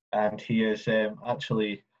 goals, and he is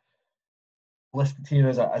actually listed here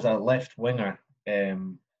as a left winger,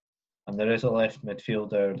 and there is a left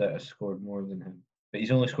midfielder that has scored more than him, but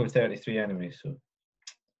he's only scored 33 anyway. So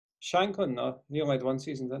Shankland, no, he only had one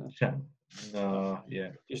season, didn't he? No, yeah,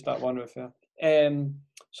 just that one with her.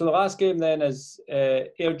 So the last game then is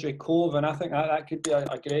Airdrie Cove, and I think that could be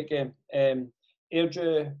a great game.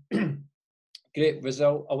 Airdrie, great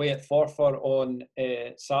result away at Forfar on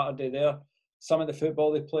Saturday there. Some of the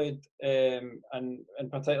football they played, and in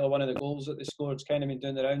particular one of the goals that they scored, has kind of been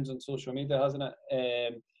doing the rounds on social media, hasn't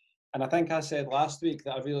it? And I think I said last week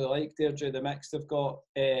that I really liked Airdrie, the mix they've got.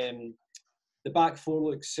 The back four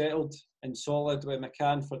looks settled and solid with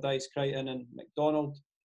McCann, Fordyce, Crichton and McDonald.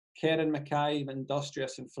 Kerrin, Mackay,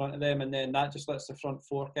 Industrious in front of them, and then that just lets the front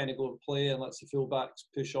four kind of go and play and lets the full-backs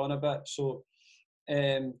push on a bit. So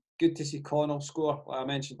good to see Connell score. Like I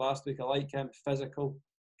mentioned last week, I like him, physical,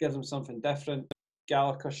 gives him something different.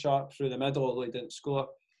 Gallagher sharp through the middle, although he didn't score.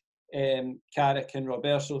 Carrick and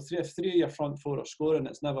Roberto, three of your front four are scoring.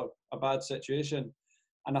 It's never a bad situation.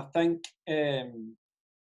 And I think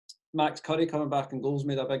Max Curry coming back in goals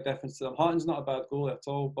made a big difference to them. Hutton's not a bad goalie at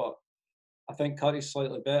all, but I think Curry's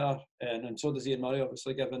slightly better, and so does Ian Murray,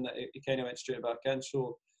 obviously, given that he kind of went straight back in.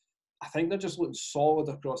 So I think they're just looking solid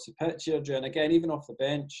across the pitch here, and again, even off the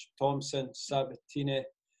bench, Thompson, Sabatini,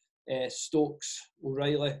 Stokes,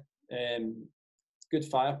 O'Reilly, good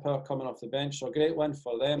firepower coming off the bench, so a great win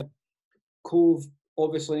for them. Cove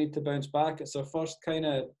obviously need to bounce back. It's their first kind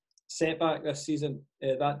of setback this season,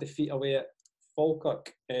 that defeat away at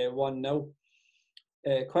Falkirk, 1-0.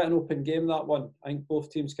 Quite an open game, that one. I think both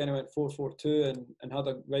teams kind of went 4-4-2 and had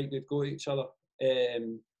a right good go at each other.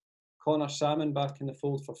 Connor Salmon back in the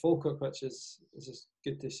fold for Falkirk, which is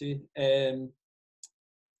good to see.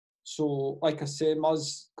 So, like I say,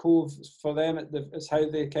 Muzz, Cove, for them, it's how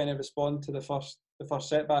they kind of respond to the first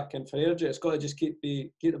setback. And for Airdrie, it's got to just keep the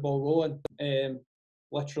ball rolling,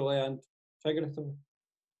 literally and figuratively.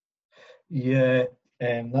 Yeah,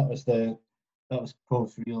 that was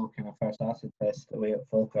Cove's real kind of first acid test away at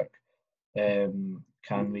Falkirk. Can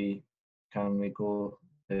we go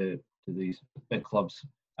to these big clubs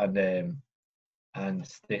and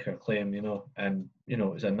stake our claim, you know? And you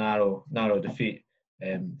know, it was a narrow defeat.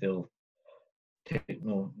 They'll take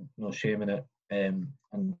no shame in it. And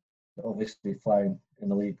obviously flying in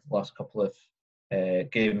the league last couple of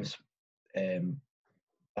games.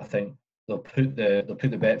 I think they'll put the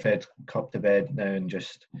Betfred Cup to bed now and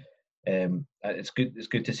just. It's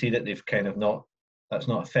good to see that they've kind of that's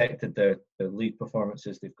not affected their league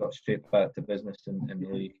performances. They've got straight back to business in the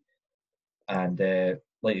league, and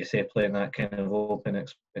like you say, playing that kind of open,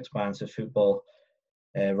 expansive football.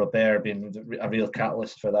 Robert being a real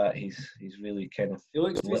catalyst for that. He's really kind of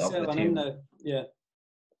lit up the team.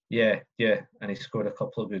 Yeah, and he scored a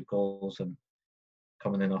couple of good goals and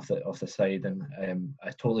coming in off the side. And I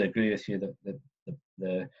totally agree with you that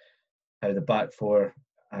the how the back four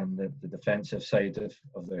and the defensive side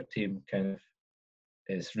of their team kind of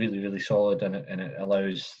is really, really solid, and it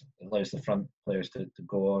allows the front players to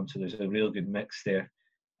go on. So there's a real good mix there.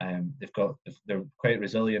 They're quite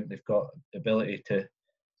resilient. They've got the ability to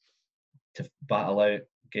battle out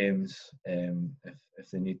games if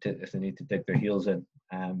they need to dig their heels in.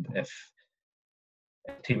 If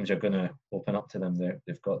teams are going to open up to them,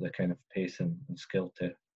 they've got the kind of pace and skill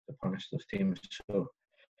to punish those teams. So.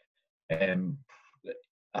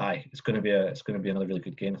 It's going to be another really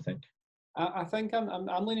good game, I think. I think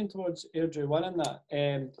I'm leaning towards Airdrie winning that.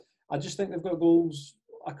 I just think they've got goals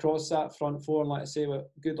across that front four, and like I say, with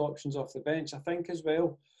good options off the bench. I think as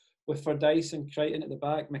well with Fordyce and Crichton at the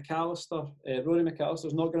back, McAllister, Rory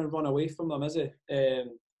McAllister's not going to run away from them, is he? I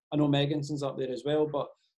know Megginson's up there as well, but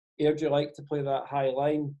Airdrie like to play that high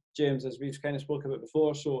line, James, as we've kind of spoken about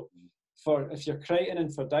before. So if you're Crichton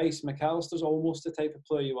and for Dice, McAllister's almost the type of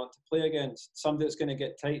player you want to play against. Somebody that's going to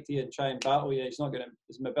get tight to you and try and battle you. He's not going to.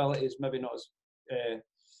 His mobility is maybe not as.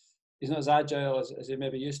 He's not as agile as he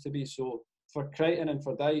maybe used to be. So for Crichton and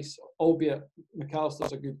for Dice, albeit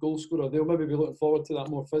McAllister's a good goal scorer, they'll maybe be looking forward to that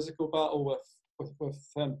more physical battle with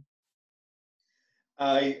him.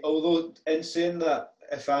 Although in saying that,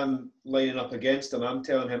 if I'm lining up against him, I'm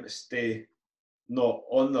telling him to stay not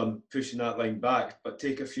on them, pushing that line back, but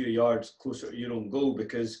take a few yards closer to your own goal,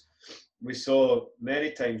 because we saw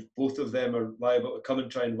many times both of them are liable to come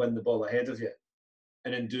and try and win the ball ahead of you.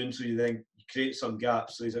 And in doing so, you then create some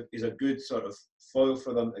gaps. So he's a good sort of foil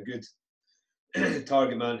for them, a good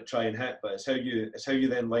target man to try and hit. But it's how you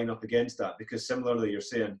then line up against that, because similarly, you're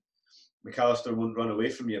saying McAllister won't run away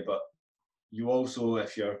from you, but you also,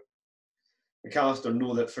 if you're McAllister,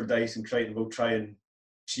 know that for Dice and Crichton will try and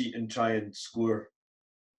cheat and try and score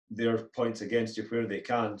their points against you where they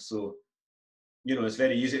can. So, it's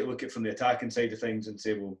very easy to look at from the attacking side of things and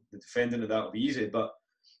say, well, the defending of that will be easy, but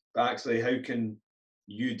actually, how can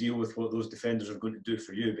you deal with what those defenders are going to do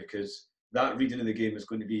for you? Because that reading of the game is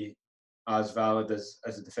going to be as valid as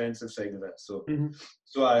the defensive side of it. So,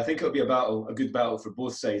 so I think it'll be a good battle for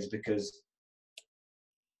both sides, because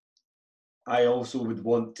I also would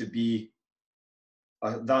want to be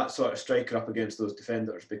that sort of striker up against those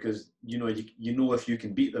defenders, because you know if you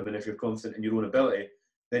can beat them and if you're confident in your own ability,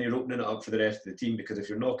 then you're opening it up for the rest of the team, because if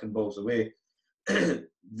you're knocking balls away,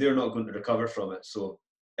 they're not going to recover from it. So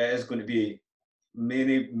it is going to be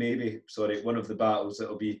maybe one of the battles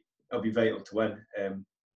that'll be vital to win.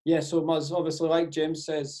 Yeah, so Muzz, obviously, like James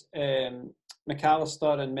says,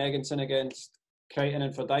 McAllister and Megginson against Crichton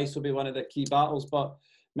and for Dice will be one of the key battles, but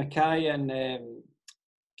Mackay and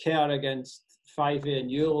Kerr against Fivey and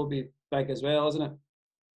Ewell will be big as well, isn't it?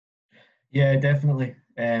 Yeah, definitely.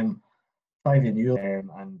 Fivey and Ewell,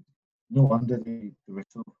 and no wonder they were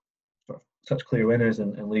such clear winners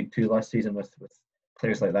in League Two last season with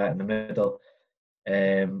players like that in the middle.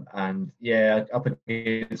 And yeah, up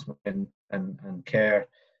against and Kerr,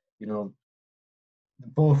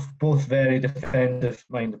 both very defensive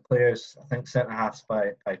minded players. I think centre halves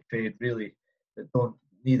by trade really that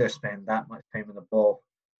neither spend that much time on the ball.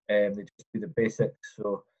 They just do the basics.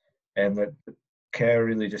 So Kerr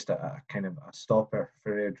really just a kind of a stopper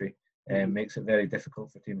for Airdrie, makes it very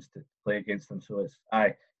difficult for teams to play against them. So there's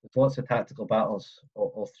lots of tactical battles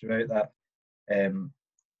all throughout that.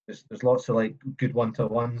 There's lots of like good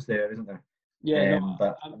 1-to-1s there, isn't there? Yeah,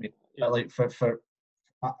 but I mean, like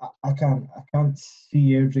I can't see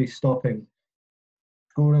Airdrie stopping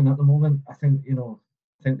scoring at the moment. I think they're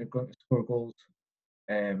going to score goals.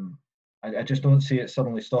 I just don't see it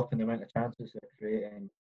suddenly stopping the amount of chances they're creating.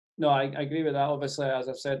 No, I agree with that. Obviously, as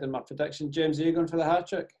I've said in my prediction, James, are you going for the hat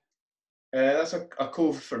trick? That's a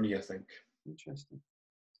Cove for me, I think. Interesting.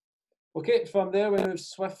 Okay, from there we move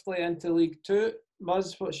swiftly into League Two.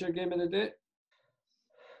 Muzz, what's your game of the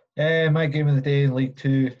day? My game of the day in League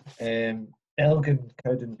Two, Elgin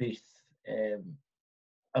Cowdenbeath.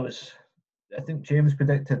 I think James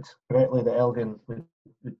predicted correctly that Elgin would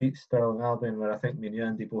beat Stirling Albion, where I think me and you,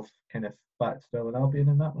 Andy, both kind of backed Stirling Albion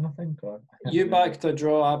in that one, I think. You backed a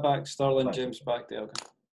draw, I backed Stirling, James backed Elgin.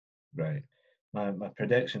 Right. My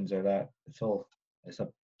predictions are that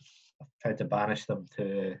I've tried to banish them to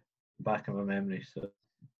the back of my memory. So,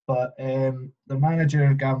 but the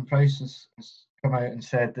manager Gavin Price has come out and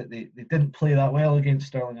said that they didn't play that well against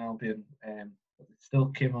Stirling Albion, but they still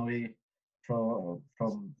came away from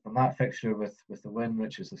that fixture with the win,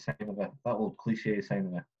 which is a sign of that old cliche sign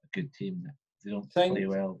of a good team, that they don't play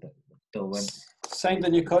well but still win. Signed a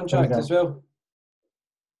new contract as well.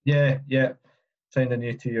 Yeah. Signed a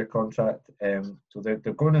new 2-year contract. So they're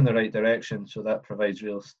going in the right direction. So that provides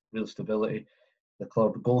real stability. The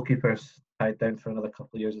club goalkeeper's tied down for another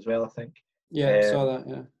couple of years as well, I think. Yeah, I saw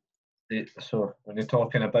that. Yeah. So when you're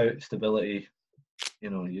talking about stability,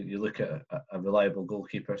 you look at a reliable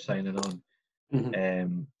goalkeeper signing on.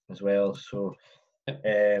 As well. So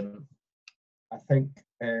I think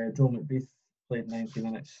Joe McBeath played 90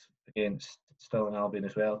 minutes against Stirling Albion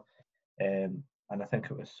as well, and I think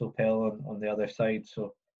it was Sopel on the other side.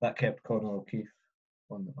 So that kept Conor O'Keefe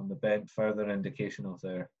on the bench, further indication of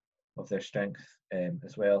their strength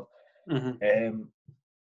as well. Cowdenbeath,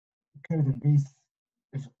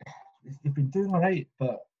 they've been doing all right,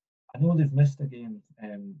 but I know they've missed a game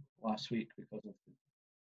last week because of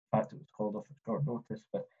the fact it was called off at short notice,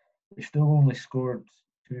 but they still only scored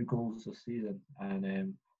 2 goals this season,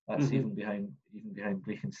 and that's even behind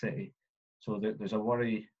Brechin City. So there's a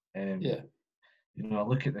worry. I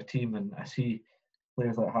look at the team and I see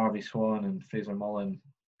players like Harvey Swan and Fraser Mullen,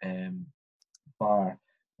 Barr,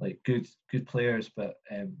 like good players, but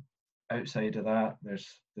outside of that,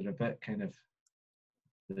 they're a bit kind of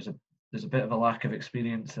there's a bit of a lack of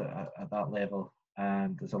experience at that level,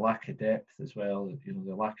 and there's a lack of depth as well. You know,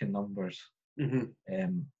 they're lacking numbers, and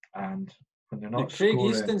when they're not Craig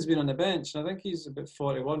scoring, Easton's been on the bench, and I think he's about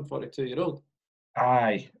 41, 42-year-old.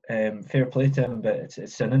 Aye, fair play to him, but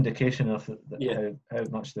it's an indication of how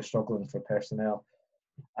much they're struggling for personnel,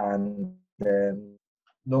 and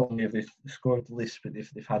not only have they scored the least, but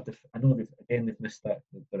they've had I know they've missed that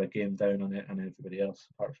they're a game down on it and everybody else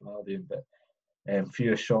apart from Albion, but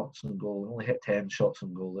fewer shots on goal. Only hit 10 shots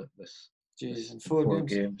on goal in four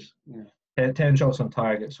games. Yeah. 10 shots on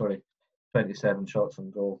target. Sorry, 27 shots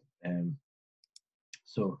on goal.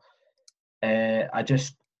 So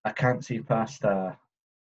I can't see past a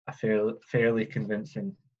fairly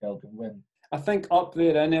convincing Elgin win. I think up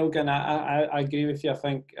there in Elgin, I agree with you. I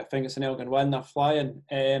think it's an Elgin win. They're flying.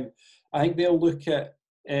 I think they'll look at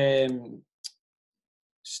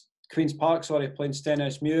Queen's Park, playing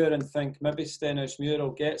Stenhousemuir, and think maybe Stenhousemuir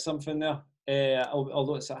will get something there,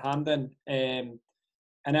 although it's at Hampden. And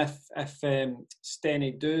if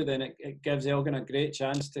Stenny do, then it gives Elgin a great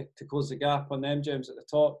chance to close the gap on them, James, at the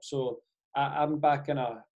top. So I'm backing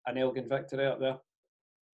an Elgin victory up there.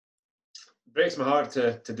 Breaks my heart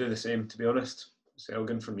to do the same, to be honest. It's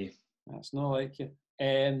Elgin for me. That's not like you.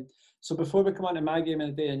 So before we come on to my game of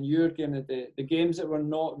the day and your game of the day, the games that we're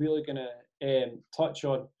not really going to touch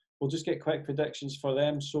on, we'll just get quick predictions for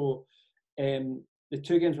them. So the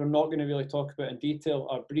two games we're not going to really talk about in detail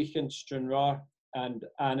are Brechin, Stranraer, and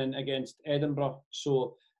Annan against Edinburgh.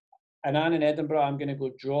 So in Annan, Edinburgh, I'm going to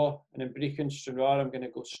go draw, and in Brechin, Stranraer, I'm going to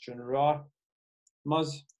go Stranraer.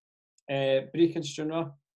 Muzz, Brechin,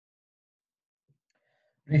 Stranraer.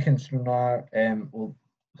 Brechin, Stranraer. Well,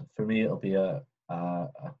 for me, it'll be a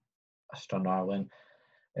Stranraer win.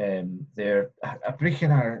 They're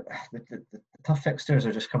Brechin are the tough fixtures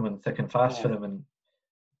are just coming thick and fast for them, and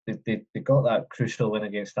they got that crucial win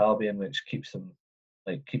against Albion, which keeps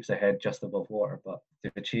the head just above water. But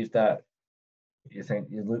they've achieved that.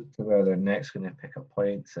 You look to where they're next going to pick up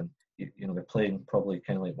points, and they're playing probably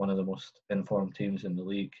kind of like one of the most informed teams in the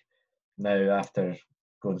league now after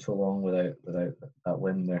going so long without that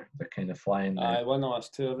win. They're kind of flying. I won the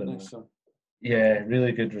last two, haven't they? So yeah,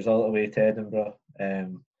 really good result away to Edinburgh.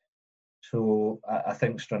 So I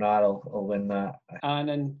think Stranraer will win that. And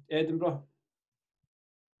in Edinburgh?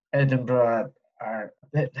 Edinburgh are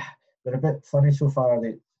they're a bit funny so far.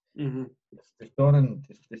 They've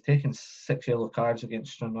taken 6 yellow cards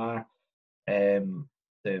against Stranraer.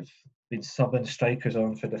 They've been subbing strikers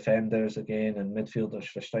on for defenders again and midfielders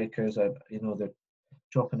for strikers. They're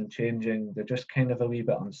chopping and changing. They're just kind of a wee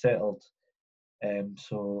bit unsettled.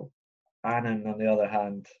 So Annan, on the other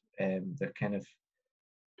hand, they're kind of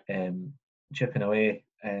chipping away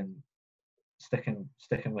and sticking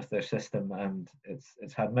with their system, and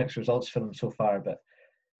it's had mixed results for them so far. But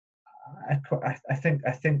I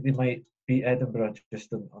think they might beat Edinburgh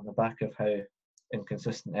just on the back of how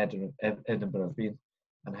inconsistent Edinburgh have been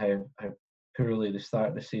and how poorly they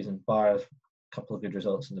started the season, bar a couple of good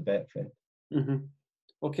results in the Betfred.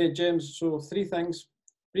 Okay, James. So 3 things: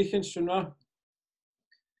 Brechin, Stranraer.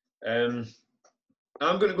 I'm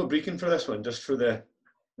going to go Brechin for this one, just for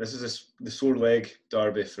this is the sore leg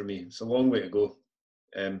derby for me. It's a long way to go,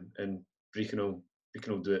 and Brechin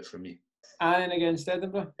will do it for me. Annan against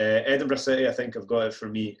Edinburgh. Edinburgh City, I think, have got it for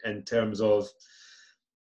me in terms of,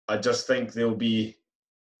 I just think they'll be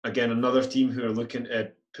again another team who are looking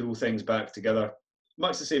to pull things back together,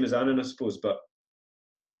 much the same as Annan, I suppose, but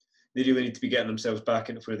they really need to be getting themselves back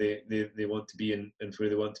into where they want to be and where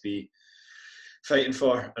they want to be fighting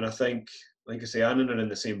for. And I think, like I say, Annan are in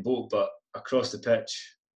the same boat, but across the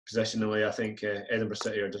pitch, positionally, I think Edinburgh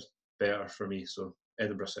City are just better for me. So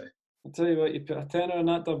Edinburgh City. I'll tell you what, you put a tenner on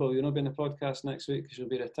that double, you'll not be in the podcast next week because you'll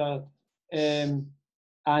be retired. And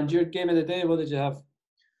your game of the day, what did you have?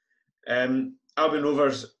 Albion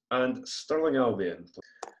Rovers and Stirling Albion.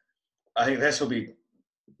 I think this will be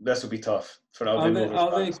tough for Albion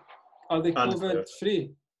Rovers. Are they COVID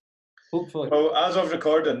free? Hopefully. Well, as of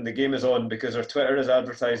recording, the game is on because our Twitter is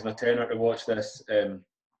advertising a tenner to watch this.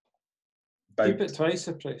 Keep it twice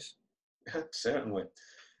the price. Certainly.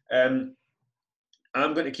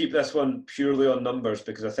 I'm going to keep this one purely on numbers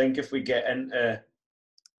because I think if we get into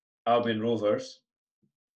Albion Rovers,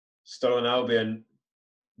 Stirling Albion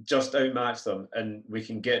just outmatch them, and we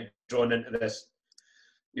can get drawn into this,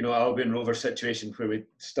 Albion Rovers situation where we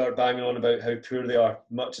start banging on about how poor they are,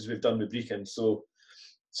 much as we've done with Brechin. So,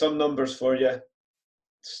 some numbers for you.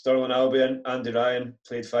 Stirling Albion, Andy Ryan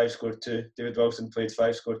played 5, scored 2. David Wilson played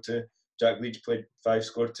 5, scored 2. Jack Leach played 5,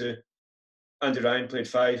 scored 2. Andy Ryan played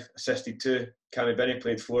 5, assisted 2. Cammy Binney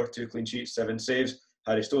played 4, 2 clean sheets, 7 saves.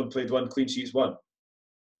 Harry Stone played 1, clean sheets 1.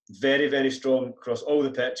 Very, very strong across all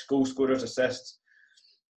the pitch. Goal scorers, assists.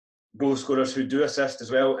 Goal scorers who do assist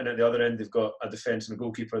as well. And at the other end, they've got a defence and a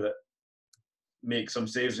goalkeeper that makes some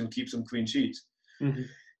saves and keeps some clean sheets. Mm-hmm.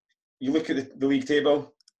 You look at the league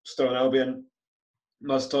table, Stirling Albion,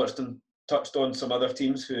 Muzz touched on some other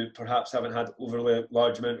teams who perhaps haven't had overly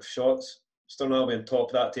large amount of shots. Stirling Albion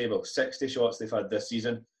top that table, 60 shots they've had this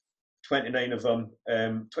season.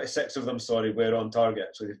 26 of them, were on target.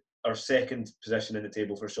 So they are second position in the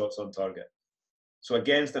table for shots on target. So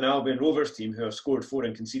against an Albion Rovers team who have scored 4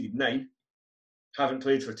 and conceded 9, haven't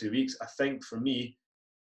played for 2 weeks, I think for me,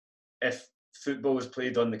 if football is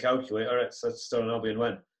played on the calculator, it's a Stirling Albion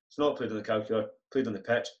win. It's not played on the calculator, played on the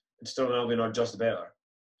pitch, and Stirling Albion are just better.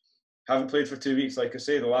 Haven't played for 2 weeks, like I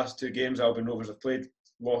say, the last 2 games Albion Rovers have played,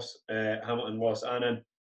 Hamilton lost Annan,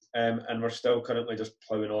 and we're still currently just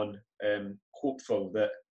ploughing on, hopeful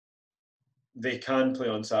that they can play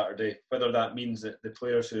on Saturday. Whether that means that the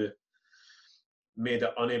players who made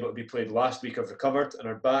it unable to be played last week have recovered and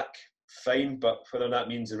are back, fine, but whether that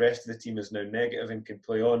means the rest of the team is now negative and can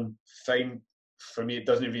play on, fine. For me, it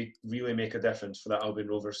doesn't really make a difference for that Albion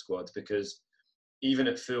Rovers squad, because even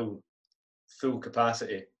at full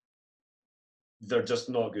capacity, they're just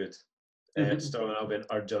not good. Stirling Albion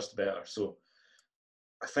are just better. So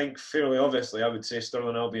I think fairly obviously I would say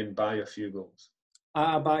Stirling Albion by a few goals.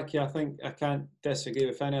 I back you. I think I can't disagree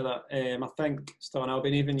with any of that. I think Stirling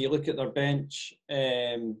Albion, even you look at their bench,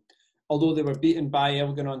 although they were beaten by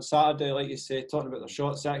Elgin on Saturday, like you say, talking about their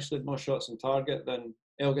shots, they actually had more shots on target than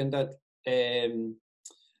Elgin did. And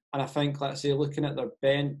I think, let's say, looking at their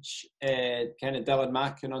bench, kind of Dylan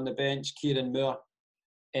Mackin on the bench, Kieran Moore,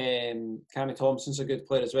 Cammy Thompson's a good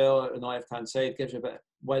player as well on the left-hand side, gives you a bit of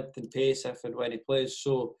width and pace if and when he plays.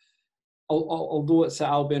 So, although it's at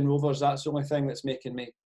Albion Rovers, that's the only thing that's making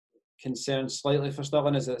me concerned slightly for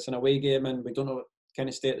Stirling, is that it's an away game and we don't know what kind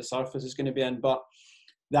of state the surface is going to be in. But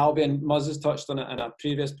the Albion, Muzz has touched on it in a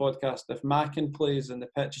previous podcast, if Mackin plays and the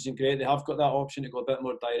pitch isn't great, they have got that option to go a bit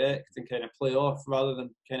more direct and kind of play off rather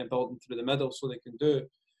than kind of building through the middle, so they can do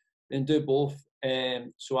both.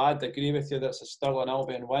 So I'd agree with you that it's a Stirling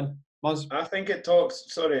Albion win. Muzz? I think it talks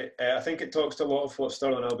to a lot of what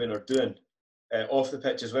Stirling Albion are doing off the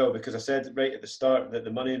pitch as well, because I said right at the start that the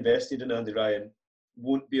money invested in Andy Ryan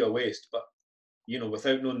won't be a waste, but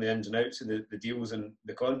without knowing the ins and outs of the deals and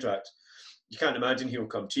the contracts, you can't imagine he'll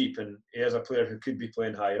come cheap, and he is a player who could be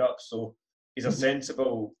playing higher up, so he's a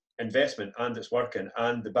sensible investment, and it's working,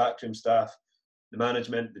 and the backroom staff, the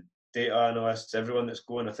management, the data analysts, everyone that's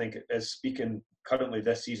going, I think is speaking currently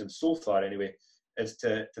this season so far anyway, is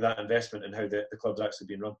to that investment and how the club's actually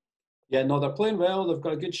been run. Yeah, no, they're playing well. They've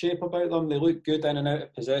got a good shape about them. They look good in and out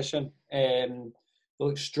of possession. They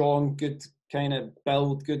look strong, good kind of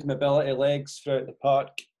build, good mobility, legs throughout the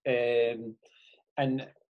park. And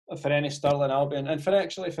for any Stirling Albion, and for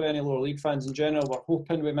any lower league fans in general, we're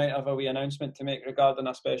hoping we might have a wee announcement to make regarding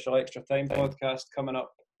a special extra time podcast coming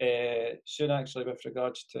up soon, actually, with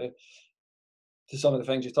regards to some of the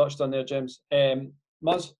things you touched on there, James.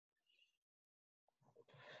 Muzz?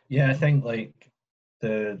 Yeah, I think like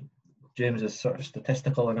James's sort of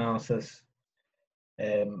statistical analysis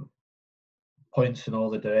points in all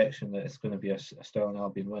the direction that it's going to be a Stirling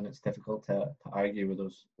Albion win. It's difficult to argue with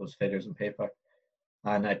those figures on paper.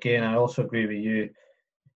 And again, I also agree with you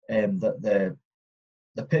that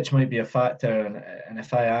the pitch might be a factor, and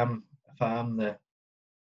if I am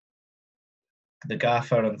the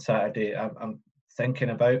gaffer on Saturday, I'm thinking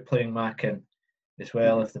about playing Mackin as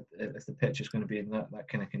well if the pitch is going to be in that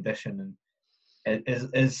kind of condition. And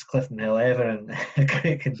is Clifton Hill ever in a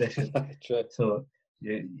great condition? So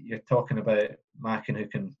you're talking about Mackin who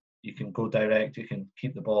you can go direct, you can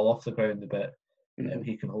keep the ball off the ground a bit,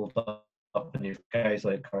 he can hold up, and you've guys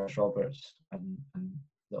like Curtis Roberts and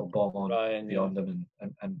little bomb on Ryan, beyond him,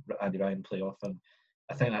 and Andy Ryan play off him.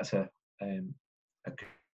 I think that's could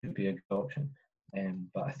be a good option.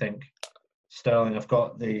 But I think Stirling have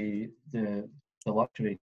got the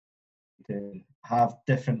luxury to have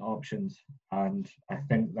different options, and I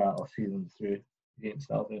think that'll see them through against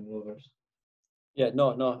Albion Rovers. Yeah,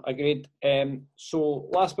 no, agreed. So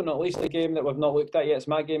last but not least, the game that we've not looked at yet is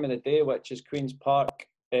my game of the day, which is Queen's Park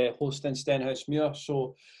hosting Stenhousemuir.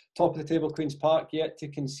 So top of the table, Queen's Park, yet to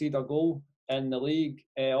concede a goal in the league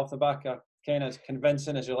off the back of kind of as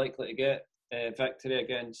convincing as you're likely to get victory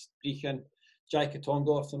against Brechin. Jai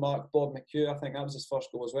Katongo off the mark, Bob McHugh, I think that was his first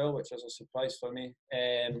goal as well, which was a surprise for me.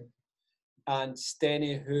 And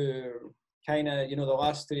Steny, who kind of, the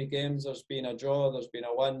last 3 games, there's been a draw, there's been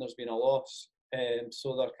a win, there's been a loss.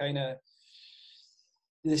 So they're kind of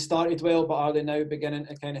they started well, but are they now beginning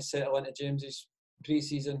to kind of settle into James's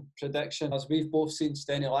pre-season prediction? As we've both seen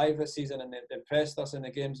Steny live this season and they've impressed us in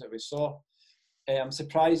the games that we saw. I'm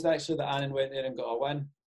surprised actually that Annan went there and got a win,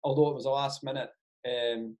 although it was a last minute.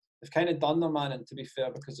 They've kind of done their man, and to be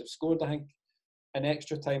fair, because they've scored, I think, an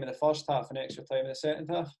extra time in the first half, an extra time in the second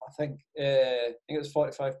half. I think it was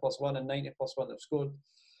 45 plus 1 and 90 plus 1 they've scored.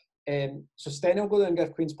 So Steny will go there and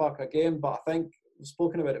give Queen's Park a game, but I think we've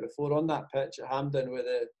spoken about it before on that pitch at Hampden with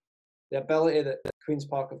the ability that Queen's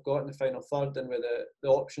Park have got in the final third and with the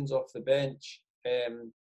options off the bench.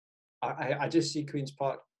 I just see Queen's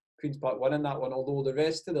Park winning that one, although the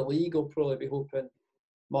rest of the league will probably be hoping,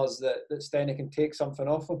 Muzz, that Steny can take something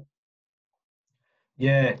off them.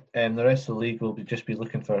 Yeah, the rest of the league will just be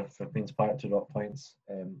looking for Queen's Park to drop points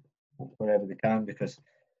wherever they can, because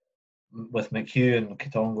with McHugh and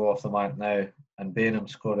Kitongo off the mark now and Bainham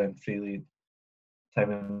scoring freely,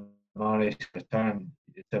 Timon Murray's return,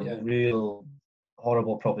 it's a real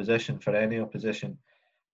horrible proposition for any opposition.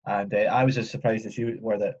 And I was as surprised as you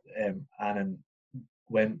were that Annan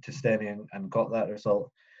went to Steny and got that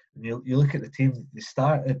result. And you look at the team,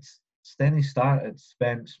 Steny started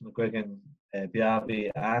Spence, McGuigan,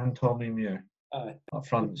 Biabi and Tommy Muir up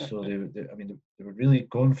front. So they were really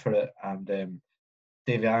going for it. And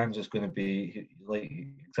Davy Irons is going to be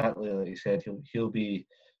exactly like you said. He'll be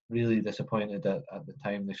really disappointed at the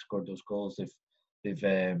time they scored those goals. They've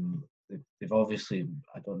obviously,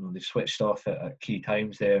 I don't know, they've switched off at key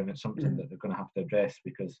times there, and it's something that they're going to have to address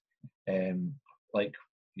because, like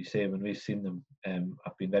you say, when we've seen them,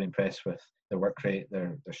 I've been very impressed with their work rate,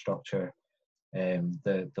 their structure,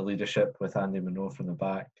 the leadership with Andy Monroe from the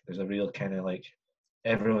back. There's a real kind of like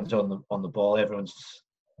everyone's on the ball, everyone's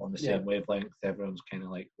on the same wavelength, everyone's kind of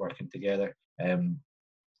like working together.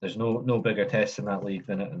 There's no bigger test in that league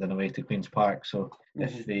than away to Queen's Park. So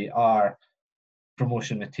if they are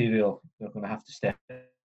promotion material, they're going to have to step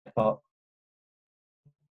up.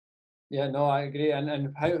 Yeah, no, I agree.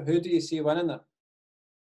 And who do you see winning that?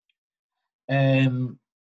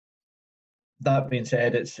 That being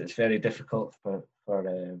said, it's very difficult for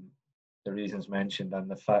the reasons mentioned and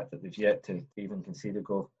the fact that they've yet to even concede a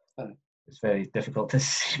goal. It's very difficult to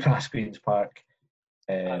see past Queen's Park.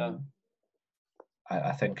 I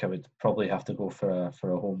think I would probably have to go for a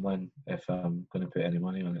home win if I'm going to put any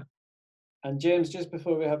money on it. And James, just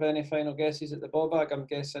before we have any final guesses at the ball bag, I'm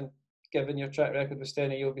guessing, given your track record with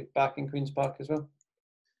Steny, you'll be back in Queen's Park as well.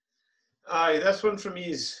 Aye, this one for me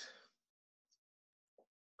is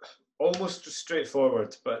almost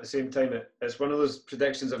straightforward, but at the same time, it's one of those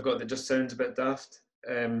predictions I've got that just sounds a bit daft.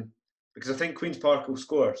 Because I think Queen's Park will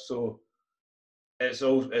score, so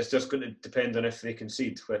it's just going to depend on if they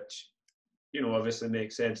concede, which, obviously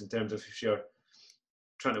makes sense in terms of if you're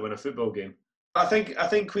trying to win a football game. I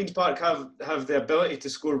think Queen's Park have the ability to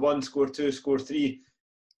score 1, score 2, score 3,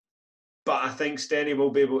 but I think Steny will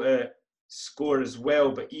be able to score as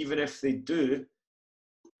well. But even if they do,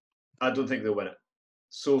 I don't think they'll win it.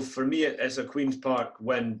 So for me, it's a Queen's Park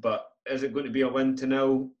win, but is it going to be a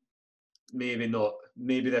 1-0? Maybe not.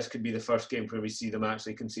 Maybe this could be the first game where we see them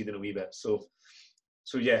actually conceding a wee bit. So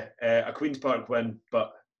yeah, a Queen's Park win,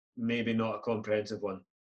 but maybe not a comprehensive one.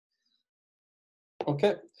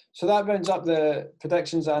 Okay, so that rounds up the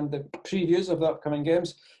predictions and the previews of the upcoming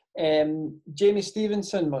games. Jamie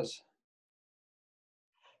Stevenson was?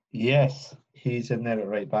 Yes, he's in there at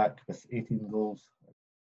right back with 18 goals.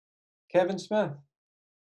 Kevin Smith?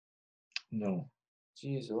 No.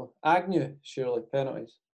 Jeez, Agnew, surely,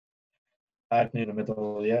 penalties. Agnew in the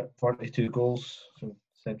middle, 42 goals from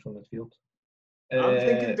central midfield. I'm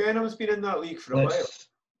thinking Benham's been in that league for a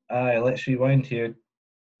while. Let's rewind here.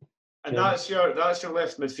 And that's your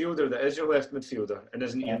left midfielder. That is your left midfielder, and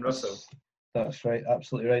isn't Ian Russell. That's right,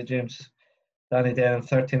 absolutely right, James. Danny Denham,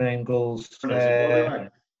 39 goals.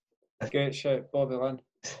 Great shout, Bobby Land.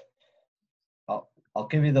 I'll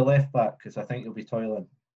give you the left back because I think you'll be toiling.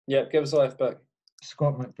 Yep, give us the left back.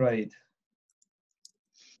 Scott McBride.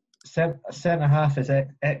 Centre half is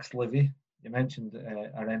ex-Livy. You mentioned,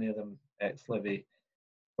 are any of them ex-Livy?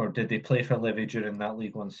 Or did they play for Livy during that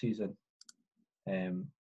League One season?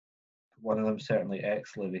 One of them certainly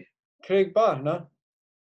ex-Livy. Craig Barr, no?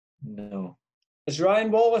 No. Is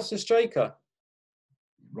Ryan Wallace the striker?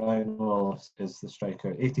 Ryan Wallace is the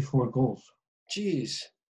striker. 84 goals. Jeez.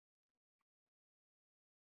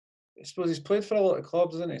 I suppose he's played for a lot of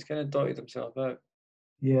clubs, hasn't he? He's kind of dotted himself out.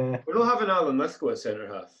 Yeah. We're not having Alan Lithgow at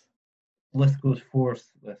centre half. Lithgow's fourth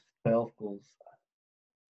with 12 goals.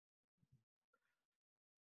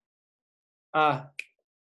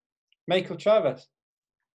 Michael Travis.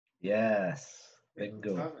 Yes.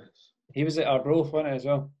 Bingo. Travis. He was at Arbroath, wasn't he, as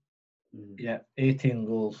well? Yeah, 18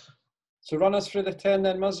 goals. So run us through the 10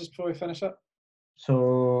 then, Muzz, just before we finish up.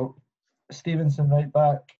 So Stevenson right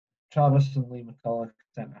back, Travis and Lee McCulloch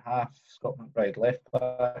centre half, Scott McBride left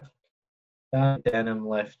back, Dan Denham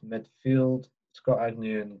left midfield, Scott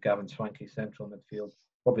Agnew and Gavin Swankie central midfield,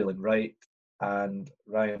 Bobby Lynn right, and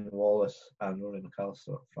Ryan Wallace and Rory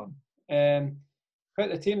McAllister up front. Quite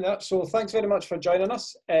the team there. So thanks very much for joining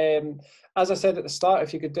us. As I said at the start,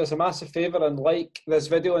 if you could do us a massive favour and like this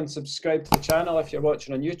video and subscribe to the channel if you're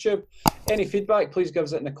watching on YouTube. Any feedback, please give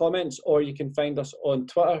us it in the comments, or you can find us on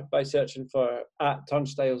Twitter by searching for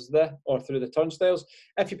 @TurnstylesThe or Through the Turnstiles.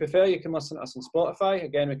 If you prefer, you can listen to us on Spotify.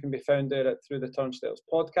 Again, we can be found there at Through the Turnstiles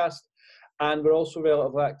podcast. And we're also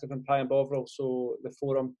relatively active in Pie and Bovril, so the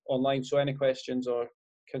forum online. So any questions or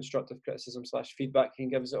constructive criticism / feedback, you can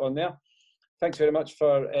give us it on there. Thanks very much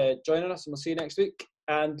for joining us, and we'll see you next week.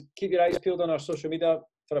 And keep your eyes peeled on our social media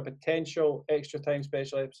for a potential extra time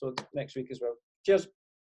special episode next week as well. Cheers.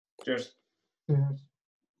 Cheers. Cheers.